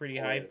 That was pretty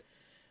hype.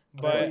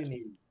 All But you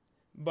need.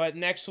 but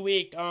next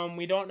week,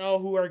 we don't know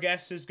who our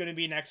guest is going to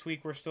be next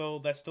week. That's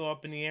still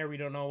up in the air. We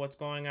don't know what's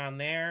going on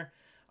there.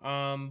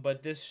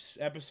 But this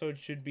episode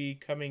should be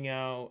coming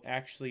out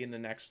actually in the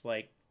next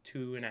like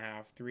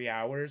 2.5, 3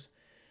 hours.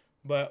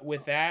 But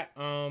with that,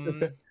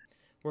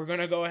 we're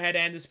gonna go ahead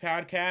and end this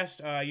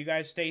podcast. You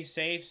guys stay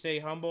safe, stay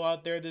humble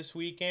out there this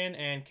weekend,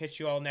 and catch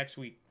you all next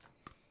week.